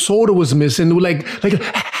popcorn and the soda was missing. Like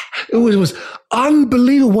it was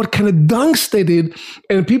unbelievable what kind of dunks they did.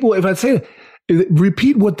 And people, if I say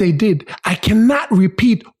repeat what they did, I cannot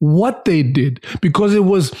repeat what they did because it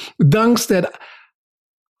was dunks that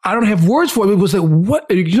I don't have words for. It was like, what?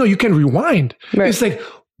 You can rewind. Right. It's like,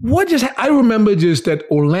 what just, I remember just that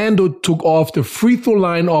Orlando took off the free throw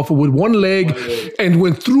line off with one leg and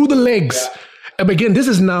went through the legs. Yeah. And again, this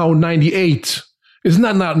is now 98. It's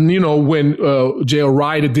not when J.L.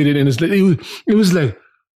 Ryder did it. And it was like,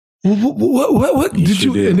 what did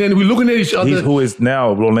you? And then we're looking at each other. Who is now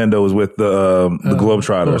Orlando is with the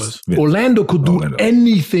Globetrotters. Orlando could do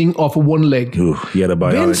anything off of one leg. Ooh, he had a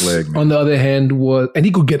bionic Vince, leg. Man. On the other hand, and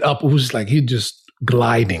he could get up. It was like he just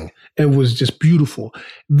gliding. It was just beautiful.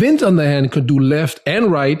 Vince, on the other hand, could do left and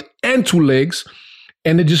right and two legs,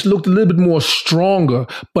 and it just looked a little bit more stronger.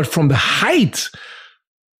 But from the height,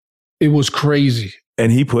 it was crazy. And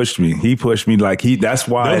he pushed me. Like that's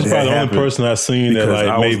why that was probably the only person I've seen that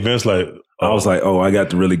like made Vince like. I was like, I got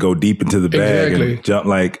to really go deep into the bag and jump.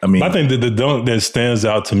 Like, I mean, I think that the dunk that stands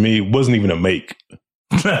out to me wasn't even a make.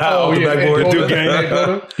 The backboard.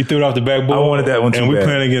 He threw it off the backboard. I wanted that one too. And we bad.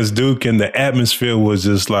 playing against Duke, and the atmosphere was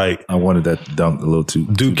just like I wanted that dunk a little too.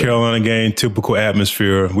 Duke Carolina game, typical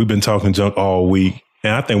atmosphere. We've been talking junk all week,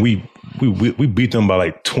 and I think we beat them by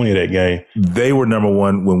like 20 that game. They were number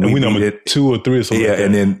one when we number 2 or 3 or something. Yeah, like that.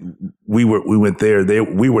 and then we went there.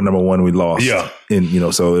 We were number one. We lost. Yeah, and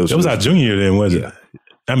so it was our junior year then, wasn't it?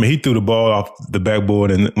 I mean, he threw the ball off the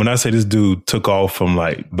backboard, and when I say this dude took off from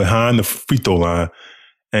like behind the free throw line,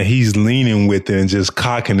 and he's leaning with it and just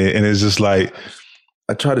cocking it, and it's just like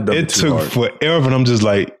I tried to dunk it too hard. It took forever, and I'm just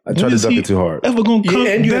like, I tried to dunk it too hard. Ever gonna come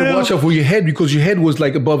and you had to watch out for your head because your head was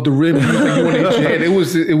like above the rim. You want to hit your head. It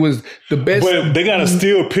was the best. But they got a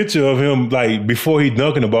still picture of him like before he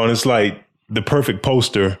dunking the ball, and it's like the perfect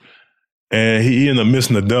poster. And he ended up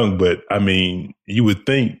missing the dunk, but I mean, you would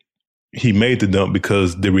think he made the dunk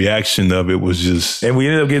because the reaction of it was just. And we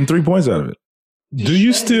ended up getting 3 points out of it. Do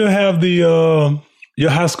you still have the your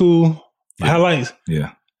high school highlights?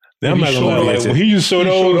 Yeah. I'm not gonna lie. Like, when he used to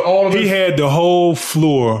show he had the whole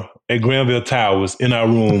floor at Granville Towers in our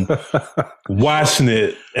room watching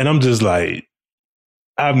it, and I'm just like,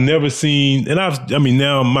 I've never seen. And I mean,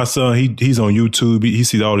 now my son he's on YouTube. He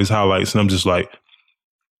sees all these highlights, and I'm just like,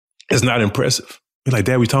 it's not impressive. He's like,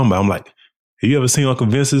 Dad, we talking about? I'm like, have you ever seen Uncle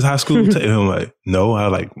Vince's high school tape? And I'm like, no. I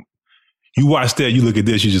like, you watch that, you look at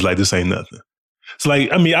this, you just like, this ain't nothing. It's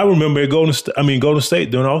like, I mean, I remember Golden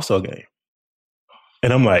State during the All-Star game.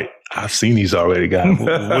 And I'm like, I've seen these already, guys.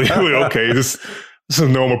 Okay, this is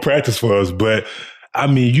normal practice for us. But I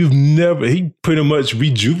mean, he pretty much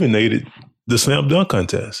rejuvenated the slam dunk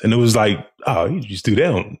contest. And it was like, oh, you just do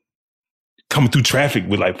that on coming through traffic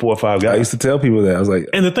with like 4 or 5 guys. I used to tell people that. I was like,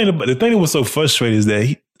 and the thing that was so frustrating is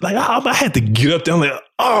that I had to get up there. I'm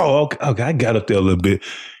like, okay, I got up there a little bit.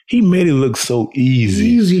 He made it look so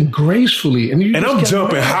easy, gracefully, and I'm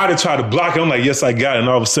jumping high to try to block it. I'm like, yes, I got it. And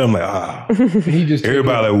all of a sudden, I'm like, he just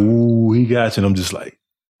everybody like, ooh, he got you. And I'm just like,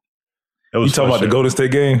 you talking about the Golden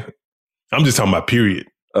State game? I'm just talking about period.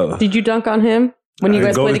 Did you dunk on him when you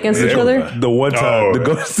guys played against each other? The one time, the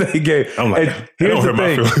Golden State game. I'm like, here's the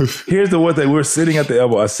thing. Here's the one thing. We were sitting at the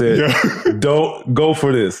elbow. I said, don't go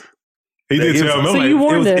for this. He did tell me. So you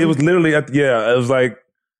warned him. It was literally, it was like,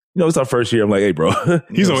 it's our first year. I'm like, hey, bro.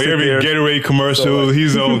 He's on every Gatorade commercial.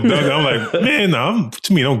 He's on Dunkin'. I'm like, man,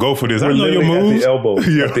 to me, don't go for this. I know your moves.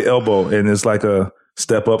 At the elbow. And it's like a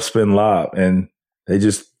step up, spin lob. And they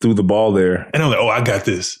just threw the ball there. And I'm like, I got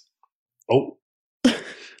this. Oh.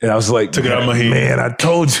 And I was like, took it out of my hand. Man, I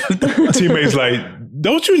told you. Teammates like,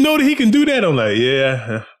 don't you know that he can do that? I'm like,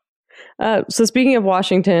 yeah. So speaking of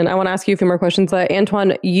Washington, I want to ask you a few more questions.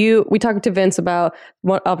 Antoine, we talked to Vince about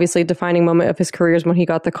what obviously defining moment of his career is when he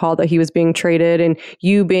got the call that he was being traded, and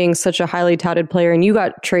you being such a highly touted player, and you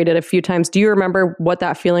got traded a few times. Do you remember what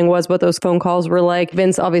that feeling was, what those phone calls were like?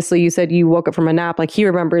 Vince, obviously you said you woke up from a nap. Like, he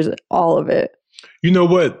remembers all of it. You know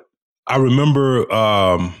what? I remember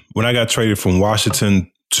when I got traded from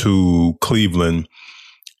Washington to Cleveland,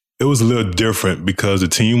 it was a little different because the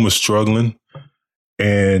team was struggling.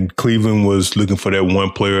 And Cleveland was looking for that one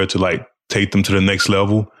player to like take them to the next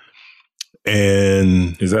level.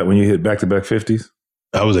 And is that when you hit back-to-back 50s?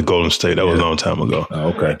 I was at Golden State. That was a long time ago. Oh,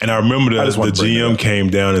 okay. And I remember the GM came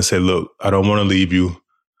down and said, look, I don't want to leave you.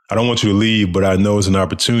 I don't want you to leave, but I know it's an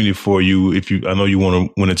opportunity for you. I know you want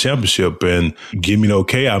to win a championship, and give me the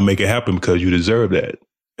okay, I'll make it happen because you deserve that.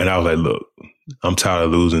 And I was like, look, I'm tired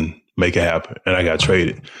of losing. Make it happen. And I got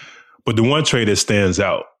traded. But the one trade that stands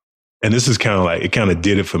out, and this is kind of like, it kind of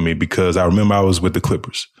did it for me, because I remember I was with the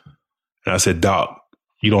Clippers. And I said, Doc,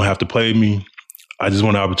 you don't have to play me. I just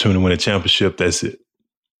want an opportunity to win a championship. That's it.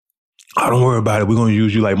 Oh, don't worry about it. We're going to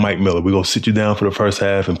use you like Mike Miller. We're going to sit you down for the first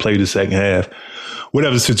half and play the second half,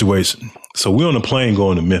 whatever the situation. So we're on a plane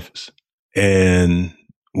going to Memphis, and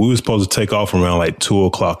we were supposed to take off around like 2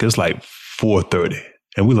 o'clock. It's like 4:30.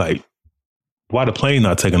 And we're like, why the plane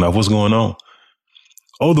not taking off? What's going on?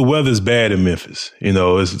 Oh, the weather's bad in Memphis. You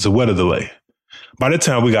know, it's a weather delay. By the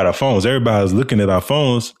time we got our phones, everybody's looking at our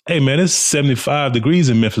phones. Hey, man, it's 75 degrees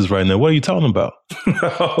in Memphis right now. What are you talking about?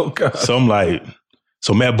 Oh, God. So I'm like,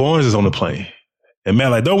 so Matt Barnes is on the plane. And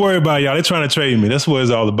Matt like, don't worry about it, y'all. They're trying to trade me. That's what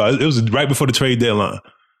it's all about. It was right before the trade deadline.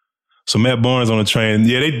 So Matt Barnes on the train.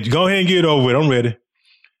 Yeah, they go ahead and get it over with. I'm ready.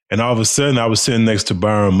 And all of a sudden, I was sitting next to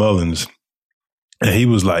Byron Mullins. And he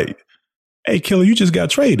was like, hey, Killer, you just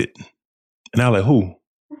got traded. And I was like, who?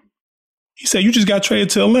 He said, you just got traded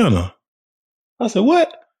to Atlanta. I said,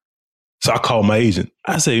 what? So I called my agent.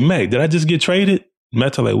 I said, Mac, did I just get traded?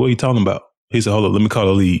 Matt's like, what are you talking about? He said, hold up, let me call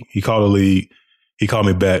the league. He called the league. He called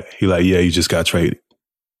me back. He like, yeah, you just got traded.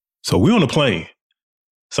 So we on the plane.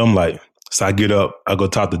 So I'm like, so I get up. I go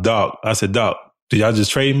talk to Doc. I said, Doc, did y'all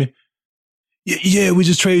just trade me? Yeah, we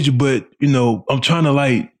just traded you, but you know, I'm trying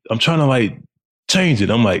to change it.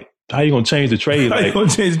 I'm like, how you gonna change the trade? How you gonna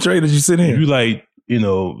change the trade as you sit here? You like, you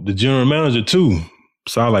know, the general manager too.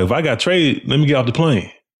 So I'm like, if I got traded, let me get off the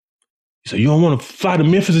plane. He said, you don't want to fly to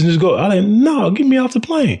Memphis and just go? I like, no, get me off the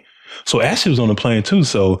plane. So Ashley was on the plane too.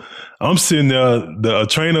 So I'm sitting there, the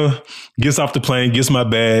trainer gets off the plane, gets my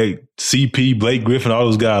bag, CP, Blake Griffin, all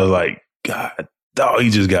those guys are like, God, dog, he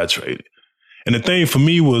just got traded. And the thing for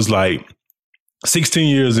me was like, 16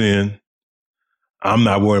 years in, I'm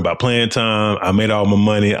not worrying about playing time. I made all my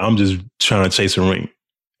money. I'm just trying to chase a ring.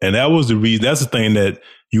 And that was the reason. That's the thing that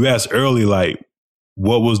you asked early, like,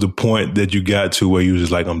 what was the point that you got to where you was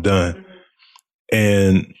just like, I'm done?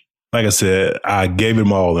 And like I said, I gave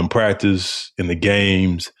it all in practice, in the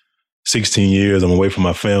games, 16 years, I'm away from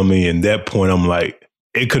my family. And at that point, I'm like,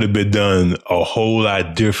 it could have been done a whole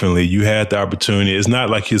lot differently. You had the opportunity. It's not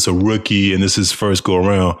like it's a rookie and this is first go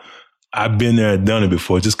around. I've been there and done it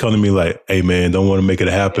before. Just come to me like, hey, man, don't want to make it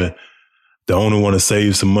happen. The owner want to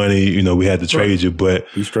save some money. You know, we had to trade you, but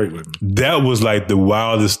be straight with me. That was like the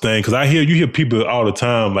wildest thing. Cause you hear people all the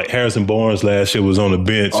time, like Harrison Barnes last year was on the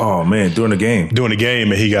bench. Oh man, during the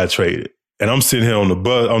game and he got traded. And I'm sitting here on the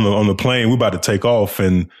bus, on the plane. We're about to take off.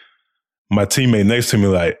 And my teammate next to me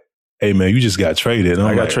like, hey man, you just got traded. And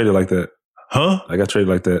I got traded like that. Huh? I got traded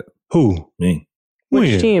like that. Who? Me.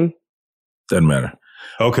 Which team? Doesn't matter.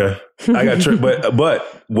 Okay. I got traded.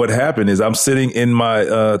 But what happened is I'm sitting in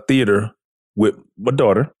my theater with my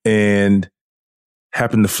daughter and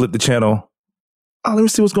happened to flip the channel. Oh, let me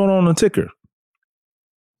see what's going on the ticker.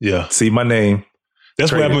 Yeah. See my name. That's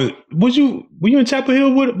traded. What happened. Were you in Chapel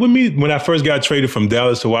Hill with me when I first got traded from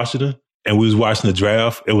Dallas to Washington? And we was watching the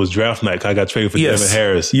draft. It was draft night. I got traded for Devin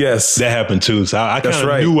Harris. Yes. That happened too. So I kind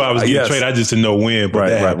of knew I was getting traded. I just didn't know when, but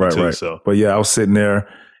that happened too. So. But yeah, I was sitting there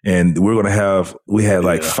and we had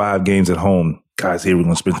like 5 games at home. Guys, here we're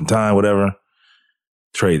going to spend some time, whatever.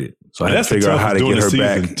 Traded. So I had to figure out how to get her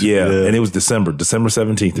back. Yeah. And it was December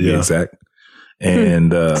 17th to be exact.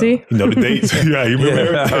 And see? You know the dates. Yeah, you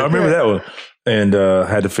remember I remember that one. And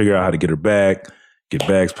had to figure out how to get her back, get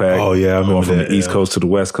bags packed. Oh yeah, I remember from the East Coast to the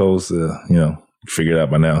West Coast. Figure it out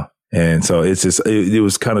by now. And so it's just it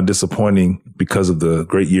was kind of disappointing because of the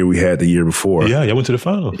great year we had the year before. Yeah, y'all went to the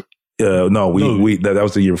final. We that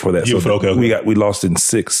was the year before that. Okay. We lost in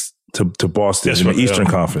 6 to Boston in the Eastern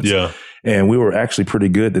Conference. Yeah. And we were actually pretty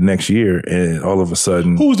good the next year. And all of a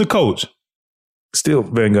sudden, who was the coach? Still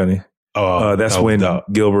Van Gundy. That's when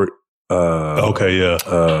Gilbert.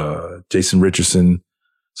 Jason Richardson.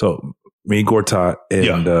 So me, Gortat,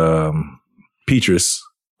 and Petrus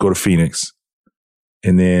go to Phoenix,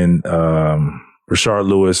 and then Rashard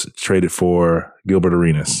Lewis traded for Gilbert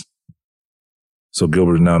Arenas. So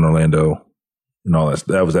Gilbert is now in Orlando, and all that.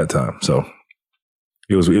 That was that time. So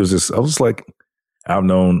it was just I was like, I've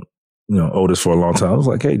known Otis for a long time. I was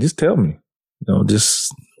like, hey, just tell me,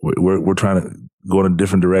 just we're trying to go in a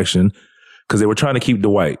different direction because they were trying to keep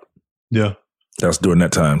Dwight. Yeah. That was during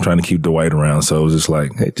that time, trying to keep Dwight around. So it was just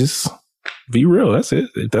like, hey, just be real. That's it.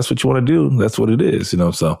 If that's what you want to do, that's what it is,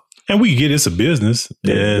 so. And we get it's a business.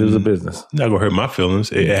 Yeah, and it was a business. Not going to hurt my feelings.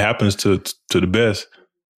 It happens to the best.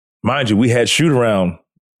 Mind you, we had shoot around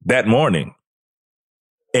that morning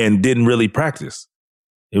and didn't really practice.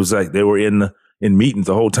 It was like they were in meetings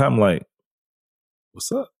the whole time like, what's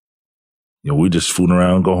up? You know, we just fooling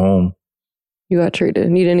around, go home. You got traded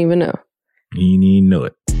and you didn't even know. You didn't even know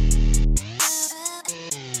it.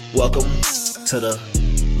 Welcome to the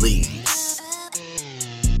league.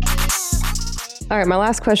 All right, my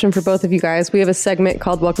last question for both of you guys. We have a segment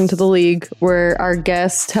called Welcome to the League where our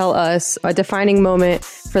guests tell us a defining moment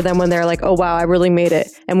for them when they're like, oh, wow, I really made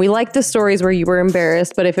it. And we like the stories where you were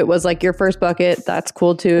embarrassed, but if it was like your first bucket, that's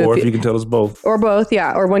cool too. Or if you can tell us both. Or both,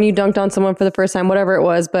 yeah. Or when you dunked on someone for the first time, whatever it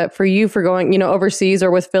was. But for you, for going, you know, overseas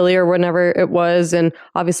or with Philly or whenever it was, and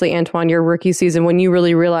obviously, Antoine, your rookie season, when you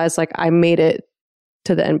really realized, like, I made it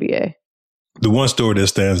to the NBA. The one story that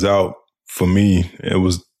stands out for me,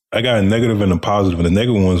 I got a negative and a positive. And the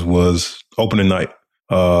negative ones was opening night.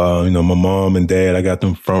 My mom and dad, I got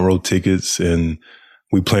them front row tickets, and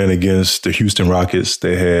we playing against the Houston Rockets.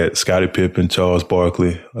 They had Scottie Pippen, Charles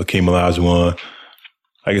Barkley, Akeem Olajuwon.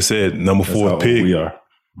 Like I said, number 4 pick. We are.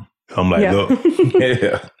 I'm like, look,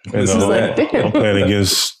 Yeah. I'm playing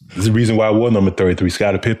against the reason why I was number 33,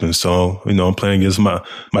 Scottie Pippen. So, I'm playing against my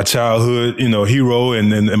childhood, hero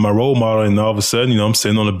and my role model. And all of a sudden, I'm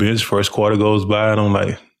sitting on the bench. First quarter goes by, and I'm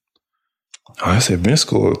like, I said, Vince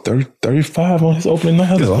scored 35 on his opening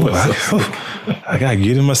night. I got to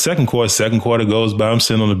get in my second quarter. Second quarter goes by. I'm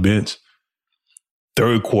sitting on the bench.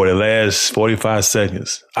 Third quarter, last 45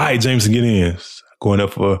 seconds. All right, Jameson, get in. Going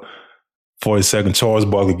up for 40 seconds. Charles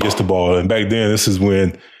Barkley gets the ball. And back then, this is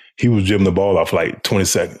when he was dribbling the ball off like 20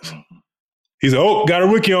 seconds. He said, oh, got a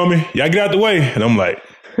rookie on me. Y'all get out the way. And I'm like,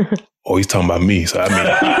 oh, he's talking about me. So I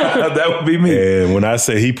mean, that would be me. And when I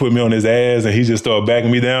say he put me on his ass and he just started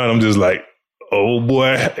backing me down, I'm just like, oh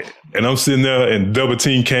boy. And I'm sitting there and double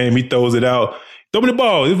team came. He throws it out. Throw me the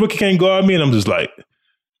ball. This rookie can't guard me. And I'm just like,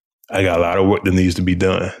 I got a lot of work that needs to be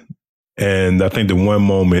done. And I think the one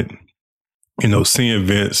moment, seeing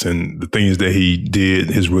Vince and the things that he did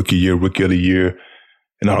his rookie year, rookie of the year,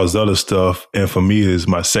 and all this other stuff. And for me, is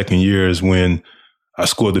my second year is when I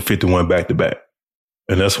scored the 51 back-to-back.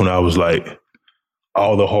 And that's when I was like,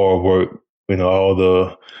 all the hard work,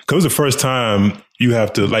 because it was the first time you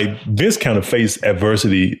have to, like, Vince kind of faced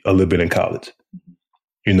adversity a little bit in college,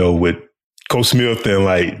 with Coach Smith and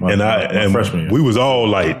my freshman year. We was all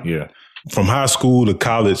like, yeah. From high school to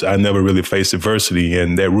college, I never really faced adversity.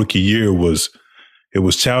 And that rookie year was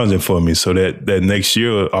challenging for me. So that next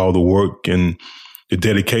year, all the work and the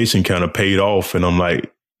dedication kind of paid off. And I'm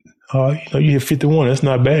like, oh, you hit 51. That's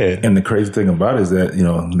not bad. And the crazy thing about it is that,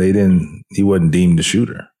 he wasn't deemed a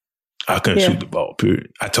shooter. I couldn't shoot the ball,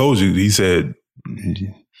 period. I told you, he said,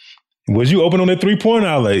 was you open on that 3-pointer?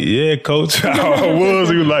 I was like, yeah, coach. I was.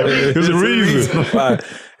 He was like, there's a reason.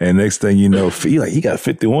 And next thing you know, he got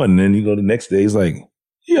 51. And then you go the next day, he's like,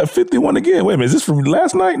 he got 51 again. Wait a minute, is this from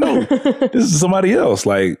last night? No, this is somebody else.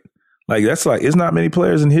 Like that's like, it's not many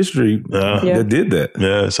players in history that did that.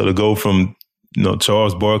 Yeah, so to go from,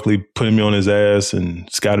 Charles Barkley putting me on his ass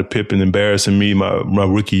and Scottie Pippen embarrassing me my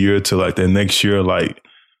rookie year to like that next year, like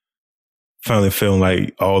finally feeling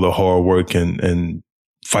like all the hard work and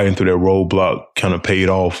fighting through that roadblock kind of paid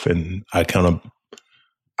off, and I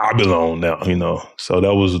belong now, So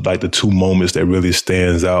that was like the two moments that really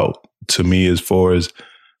stands out to me as far as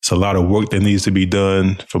it's a lot of work that needs to be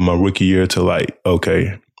done from my rookie year to like,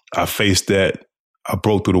 okay, I faced that. I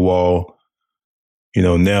broke through the wall.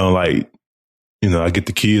 Now like, I get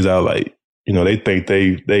the kids out like, they think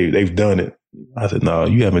they've done it. I said, no,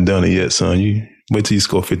 you haven't done it yet, son. You wait till you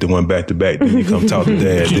score 51 back-to-back, then you come talk to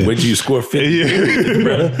dad. Wait till you score 50.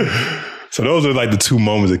 Yeah. So those are like the two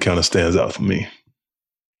moments that kind of stands out for me.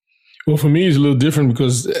 Well, for me, it's a little different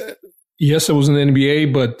because, yes, I was in the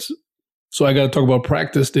NBA, but so I got to talk about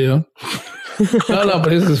practice there. No, but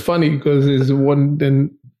this is funny because it's one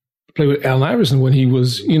then played with Allen Iverson when he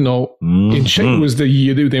was, in shape. It was the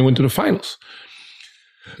year they went to the finals.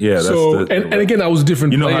 Yeah. And again, I was a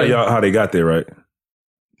different player. How they got there, right?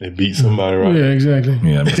 They beat somebody, right? Yeah, exactly.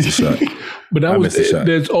 Yeah, I missed the shot. But I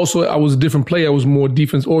was a different player. I was more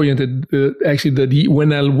defense oriented. Actually,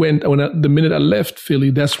 the minute I left Philly,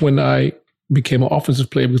 that's when I became an offensive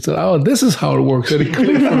player because this is how it works. And it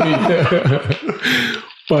clicked for me.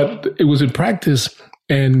 But it was in practice,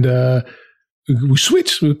 and we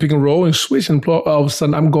switched. We were pick and roll and switch, and all of a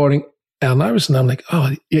sudden I'm guarding Allen Iverson. I'm like,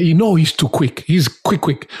 oh, yeah, he's too quick. He's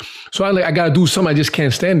quick. So I got to do something. I just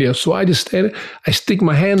can't stand there. So I just stand there. I stick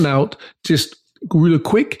my hand out just really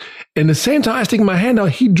quick. And at the same time I stick my hand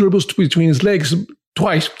out, he dribbles between his legs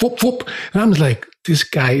twice, whoop, whoop. And I was like, this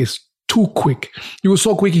guy is too quick. He was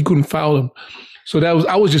so quick he couldn't foul him. So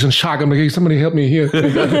I was just in shock. I'm like, hey, somebody help me here.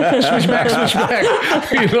 Switch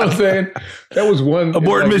back. You know what I'm saying? That was one.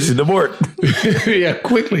 Abort mission, abort. Yeah,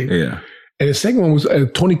 quickly. Yeah. And the second one was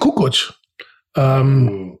Tony Kukoc,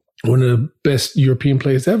 one of the best European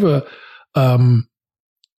players ever,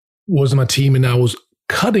 was on my team. And I was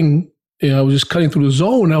cutting, I was just cutting through the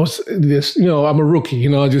zone. I was just, I'm a rookie,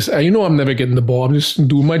 I'm never getting the ball. I'm just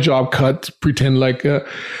doing my job, cut, pretend like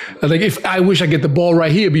if I wish I get the ball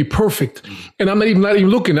right here, it'd be perfect. And I'm not even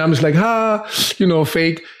looking. I'm just like,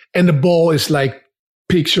 fake. And the ball is like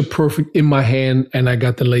picture perfect in my hand. And I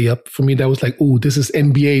got the layup. For me, that was like, ooh, this is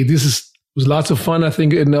NBA. Was lots of fun, I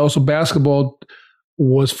think. And also basketball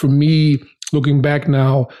was, for me, looking back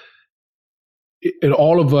now, and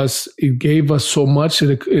all of us, it gave us so much.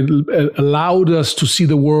 It allowed us to see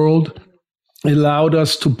the world. It allowed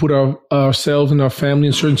us to put ourselves and our family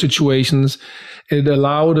in certain situations. It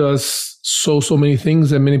allowed us so many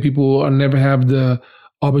things that many people never have the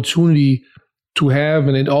opportunity to have.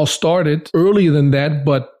 And it all started earlier than that,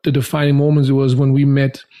 but the defining moments was when we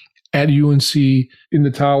met at UNC in the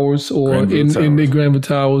Towers, or in the Granville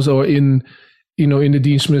Towers, or in the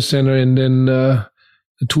Dean Smith Center, and then the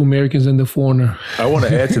two Americans and the foreigner. I want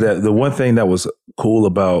to add to that. The one thing that was cool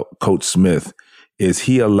about Coach Smith is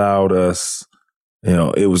he allowed us,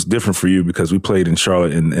 it was different for you because we played in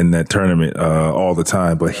Charlotte in that tournament all the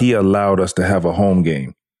time, but he allowed us to have a home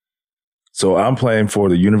game. So I'm playing for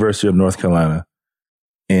the University of North Carolina,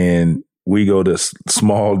 and we go to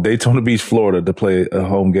small Daytona Beach, Florida to play a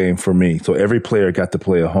home game for me. So every player got to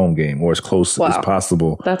play a home game, or as close as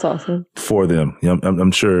possible. That's awesome. For them.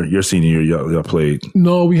 I'm sure your senior year, y'all played.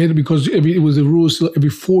 No, we had it because it was the rules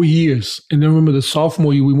every 4 years. And then remember the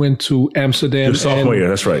sophomore year, we went to Amsterdam. The sophomore year,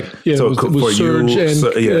 that's right. Yeah, so it was Serge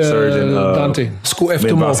and Dante. School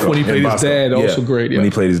Eftemoff when he played his dad, also great. Yeah. When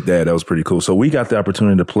he played his dad, that was pretty cool. So we got the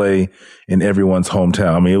opportunity to play in everyone's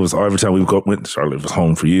hometown. I mean, it was every time we went to Charlotte, it was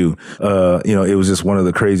home for you. It was just one of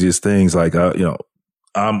the craziest things. Like,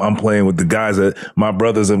 I'm playing with the guys that my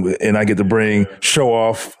brothers and I get to show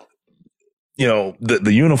off,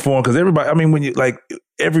 the uniform. Cause everybody, I mean, when you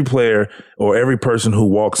every player or every person who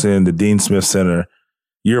walks in the Dean Smith Center,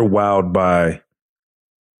 you're wowed by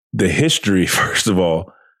the history, first of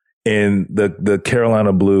all, and the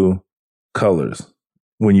Carolina blue colors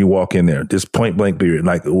when you walk in there, this point blank period.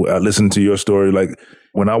 Like, I listened to your story. Like,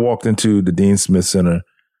 when I walked into the Dean Smith Center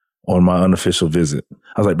on my unofficial visit,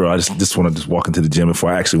 I was like, bro, I just want to just walk into the gym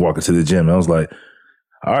before I actually walk into the gym. And I was like,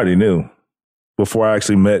 I already knew before I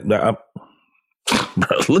actually met. Bro,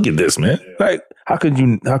 look at this, man. Like, how could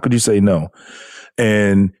you say no?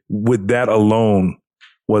 And with that alone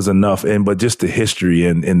was enough. But just the history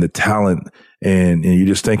and the talent, and you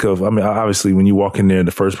just think of, I mean, obviously when you walk in there,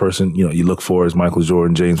 the first person, you look for is Michael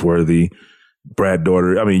Jordan, James Worthy, Brad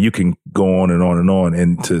Daugherty. I mean, you can go on and on and on.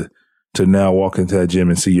 And to now walk into that gym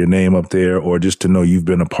and see your name up there, or just to know you've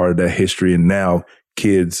been a part of that history. And now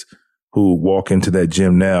kids who walk into that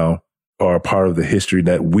gym now are a part of the history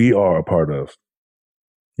that we are a part of.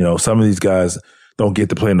 Some of these guys don't get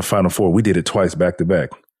to play in the Final Four. We did it twice back to back.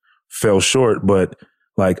 Fell short, but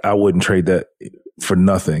I wouldn't trade that for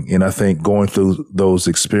nothing. And I think going through those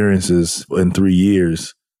experiences in 3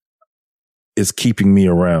 years is keeping me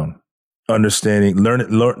around, understanding,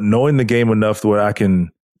 knowing the game enough where I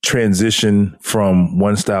can transition from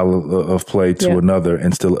one style of play to another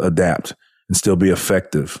and still adapt and still be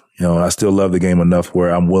effective. And I still love the game enough where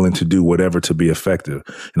I'm willing to do whatever to be effective.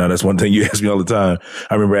 That's one thing you ask me all the time.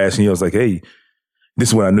 I remember asking you, I was like, hey, this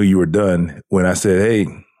is when I knew you were done. When I said, hey,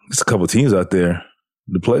 there's a couple of teams out there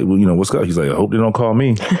to play. Well, what's up? He's like, I hope they don't call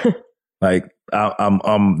me. I'm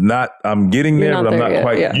getting there, but I'm not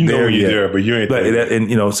quite there. You're there, but you ain't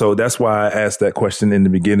there. So that's why I asked that question in the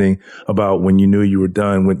beginning about when you knew you were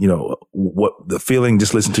done, when, what the feeling,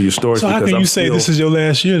 just listen to your story. So how can you say this is your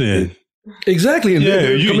last year then? Exactly. And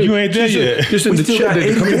you ain't there yet. Just in the chat,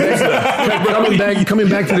 coming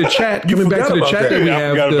back to the chat that we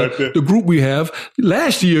have, the group we have.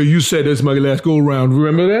 Last year, you said that's my last go around.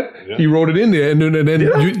 Remember that? Yeah. He wrote it in there, and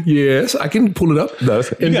then yes, I can pull it up.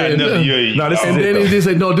 And then they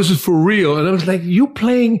said, no, this is for real. And I was like, you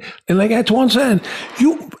playing, and like Antoine said,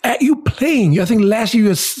 you playing. I think last year you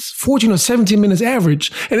had 14 or 17 minutes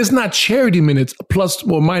average, and it's not charity minutes plus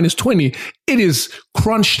or minus 20. It is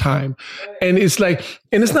crunch time. And it's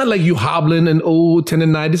not like you hobbling and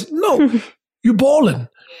tendonitis. No, you're balling.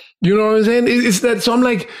 You know what I'm saying? It's that. So I'm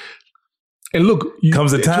like, and look,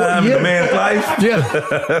 comes a time in a man's life.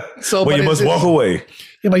 Yeah. So when you must walk away.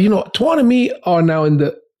 Yeah, but Twan and me are now in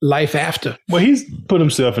the life after. Well, he's put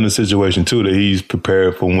himself in a situation too that he's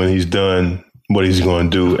prepared for when he's done what he's going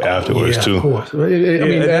to do afterwards too. Of course.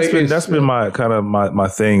 That's been my kind of my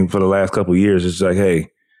thing for the last couple of years. It's like, hey,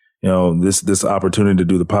 this opportunity to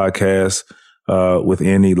do the podcast with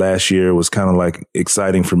Andy last year was kind of like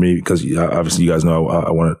exciting for me because obviously you guys know I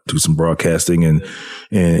want to do some broadcasting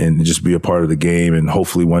and just be a part of the game and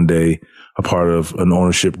hopefully one day a part of an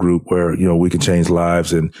ownership group where, we can change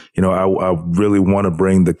lives. And, I really want to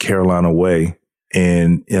bring the Carolina way.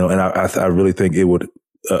 And, and I really think it would,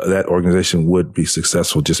 that organization would be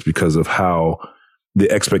successful just because of how the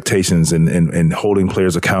expectations and holding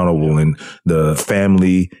players accountable and the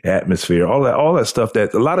family atmosphere, all that stuff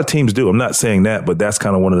that a lot of teams do. I'm not saying that, but that's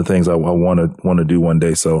kind of one of the things I want to do one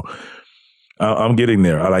day. So I'm getting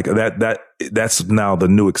there. I like that. That's now the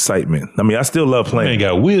new excitement. I mean, I still love playing. Man,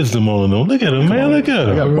 got wisdom on him. Look at him, man. Look at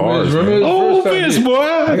him. I got bars. Oh, Vince, boy.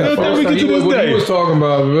 I got what he was talking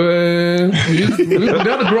about, man.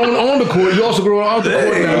 Not to grow on the court. You also grow off the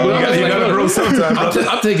court now. You got to grow sometimes.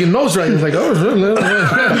 I'm taking notes right. It's like,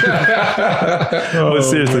 but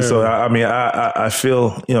seriously, so I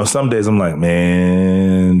feel, some days I'm like,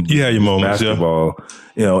 man, you have your moments, basketball,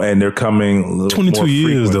 and they're coming 22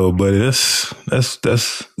 years though, buddy.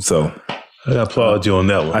 That's so. I applaud you on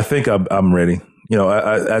that one. I think I'm ready.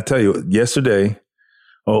 I tell you, yesterday,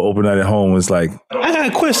 open night at home was like. I got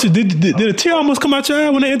a question. Did a tear almost come out your eye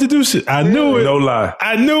when they introduced it? I knew it. No lie.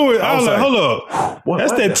 I knew it. I was like, hold up.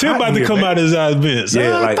 That's that tear about to come out of his eyes, Vince.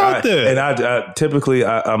 Yeah, I thought that. And I typically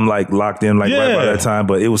I'm like locked in right by that time,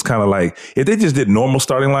 but it was kind of like if they just did normal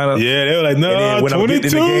starting lineup. Yeah, they were like, no, and then when 22? I'm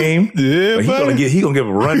getting in the game, he gonna give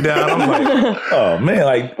a rundown. I'm like, oh man,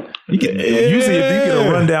 like. Usually, if you get a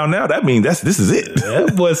rundown now, that means this is it.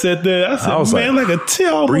 That boy said that. I was man, like a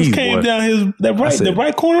tear almost came down the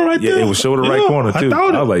right corner right there. Yeah, it was shoulder right corner too.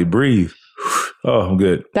 I was like, breathe. Oh, I'm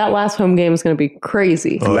good. That last home game is going to be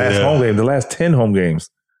crazy. The last 10 home games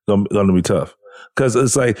going to be tough because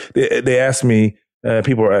it's like they asked me.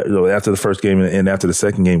 People are after the first game and after the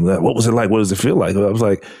second game, what was it like? What does it feel like? I was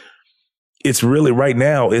like, it's really right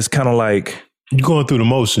now. It's kind of like you're going through the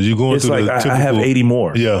motions. You're going through the typical. I have 80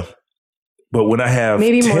 more. Yeah. But when I have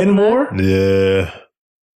maybe 10 more, yeah,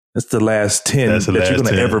 that's the last 10 that you're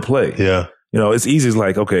going to ever play. Yeah. It's easy. It's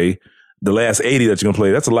like, okay, the last 80 that you're going to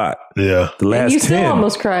play, that's a lot. Yeah. The last 10. You still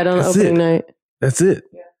almost cried on opening night. That's it.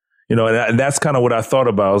 Yeah. And that's kind of what I thought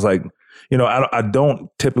about. I was like, I don't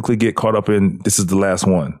typically get caught up in this is the last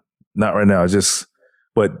one. Not right now.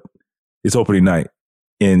 But it's opening night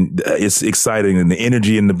and it's exciting. And the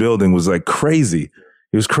energy in the building was like crazy.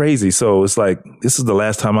 It was crazy. So it's like, this is the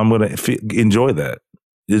last time I'm going to enjoy that.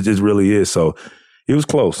 It just really is. So it was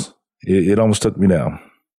close. It almost took me down.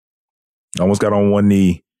 I almost got on one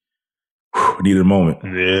knee. Needed a moment.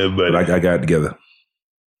 Yeah, but I got it together.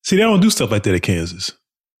 See, they don't do stuff like that at Kansas.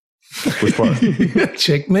 Which part?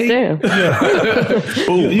 Checkmate. Damn.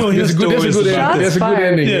 You don't hear stories. That's a good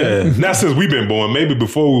ending. Yeah. Not since we've been born. Maybe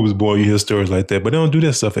before we was born, you hear stories like that. But they don't do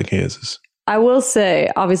that stuff at Kansas. I will say,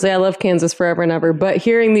 obviously, I love Kansas forever and ever, but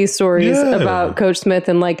hearing these stories about Coach Smith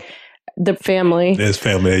and like the family. His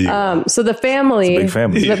family. So the family, it's a big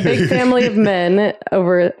family. the big family of men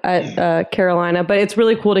over at Carolina. But it's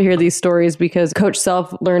really cool to hear these stories because Coach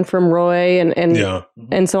Self learned from Roy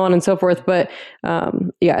and so on and so forth. But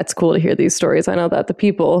it's cool to hear these stories. I know that the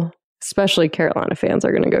people, especially Carolina fans,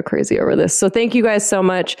 are going to go crazy over this. So thank you guys so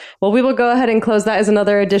much. Well, we will go ahead and close. That is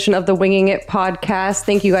another edition of the Winging It podcast.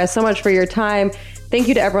 Thank you guys so much for your time. Thank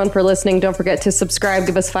you to everyone for listening. Don't forget to subscribe,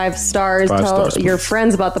 give us 5 stars. Tell your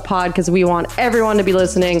friends about the pod because we want everyone to be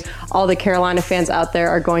listening. All the Carolina fans out there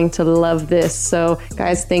are going to love this. So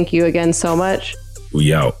guys, thank you again so much.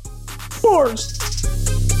 We out. Force.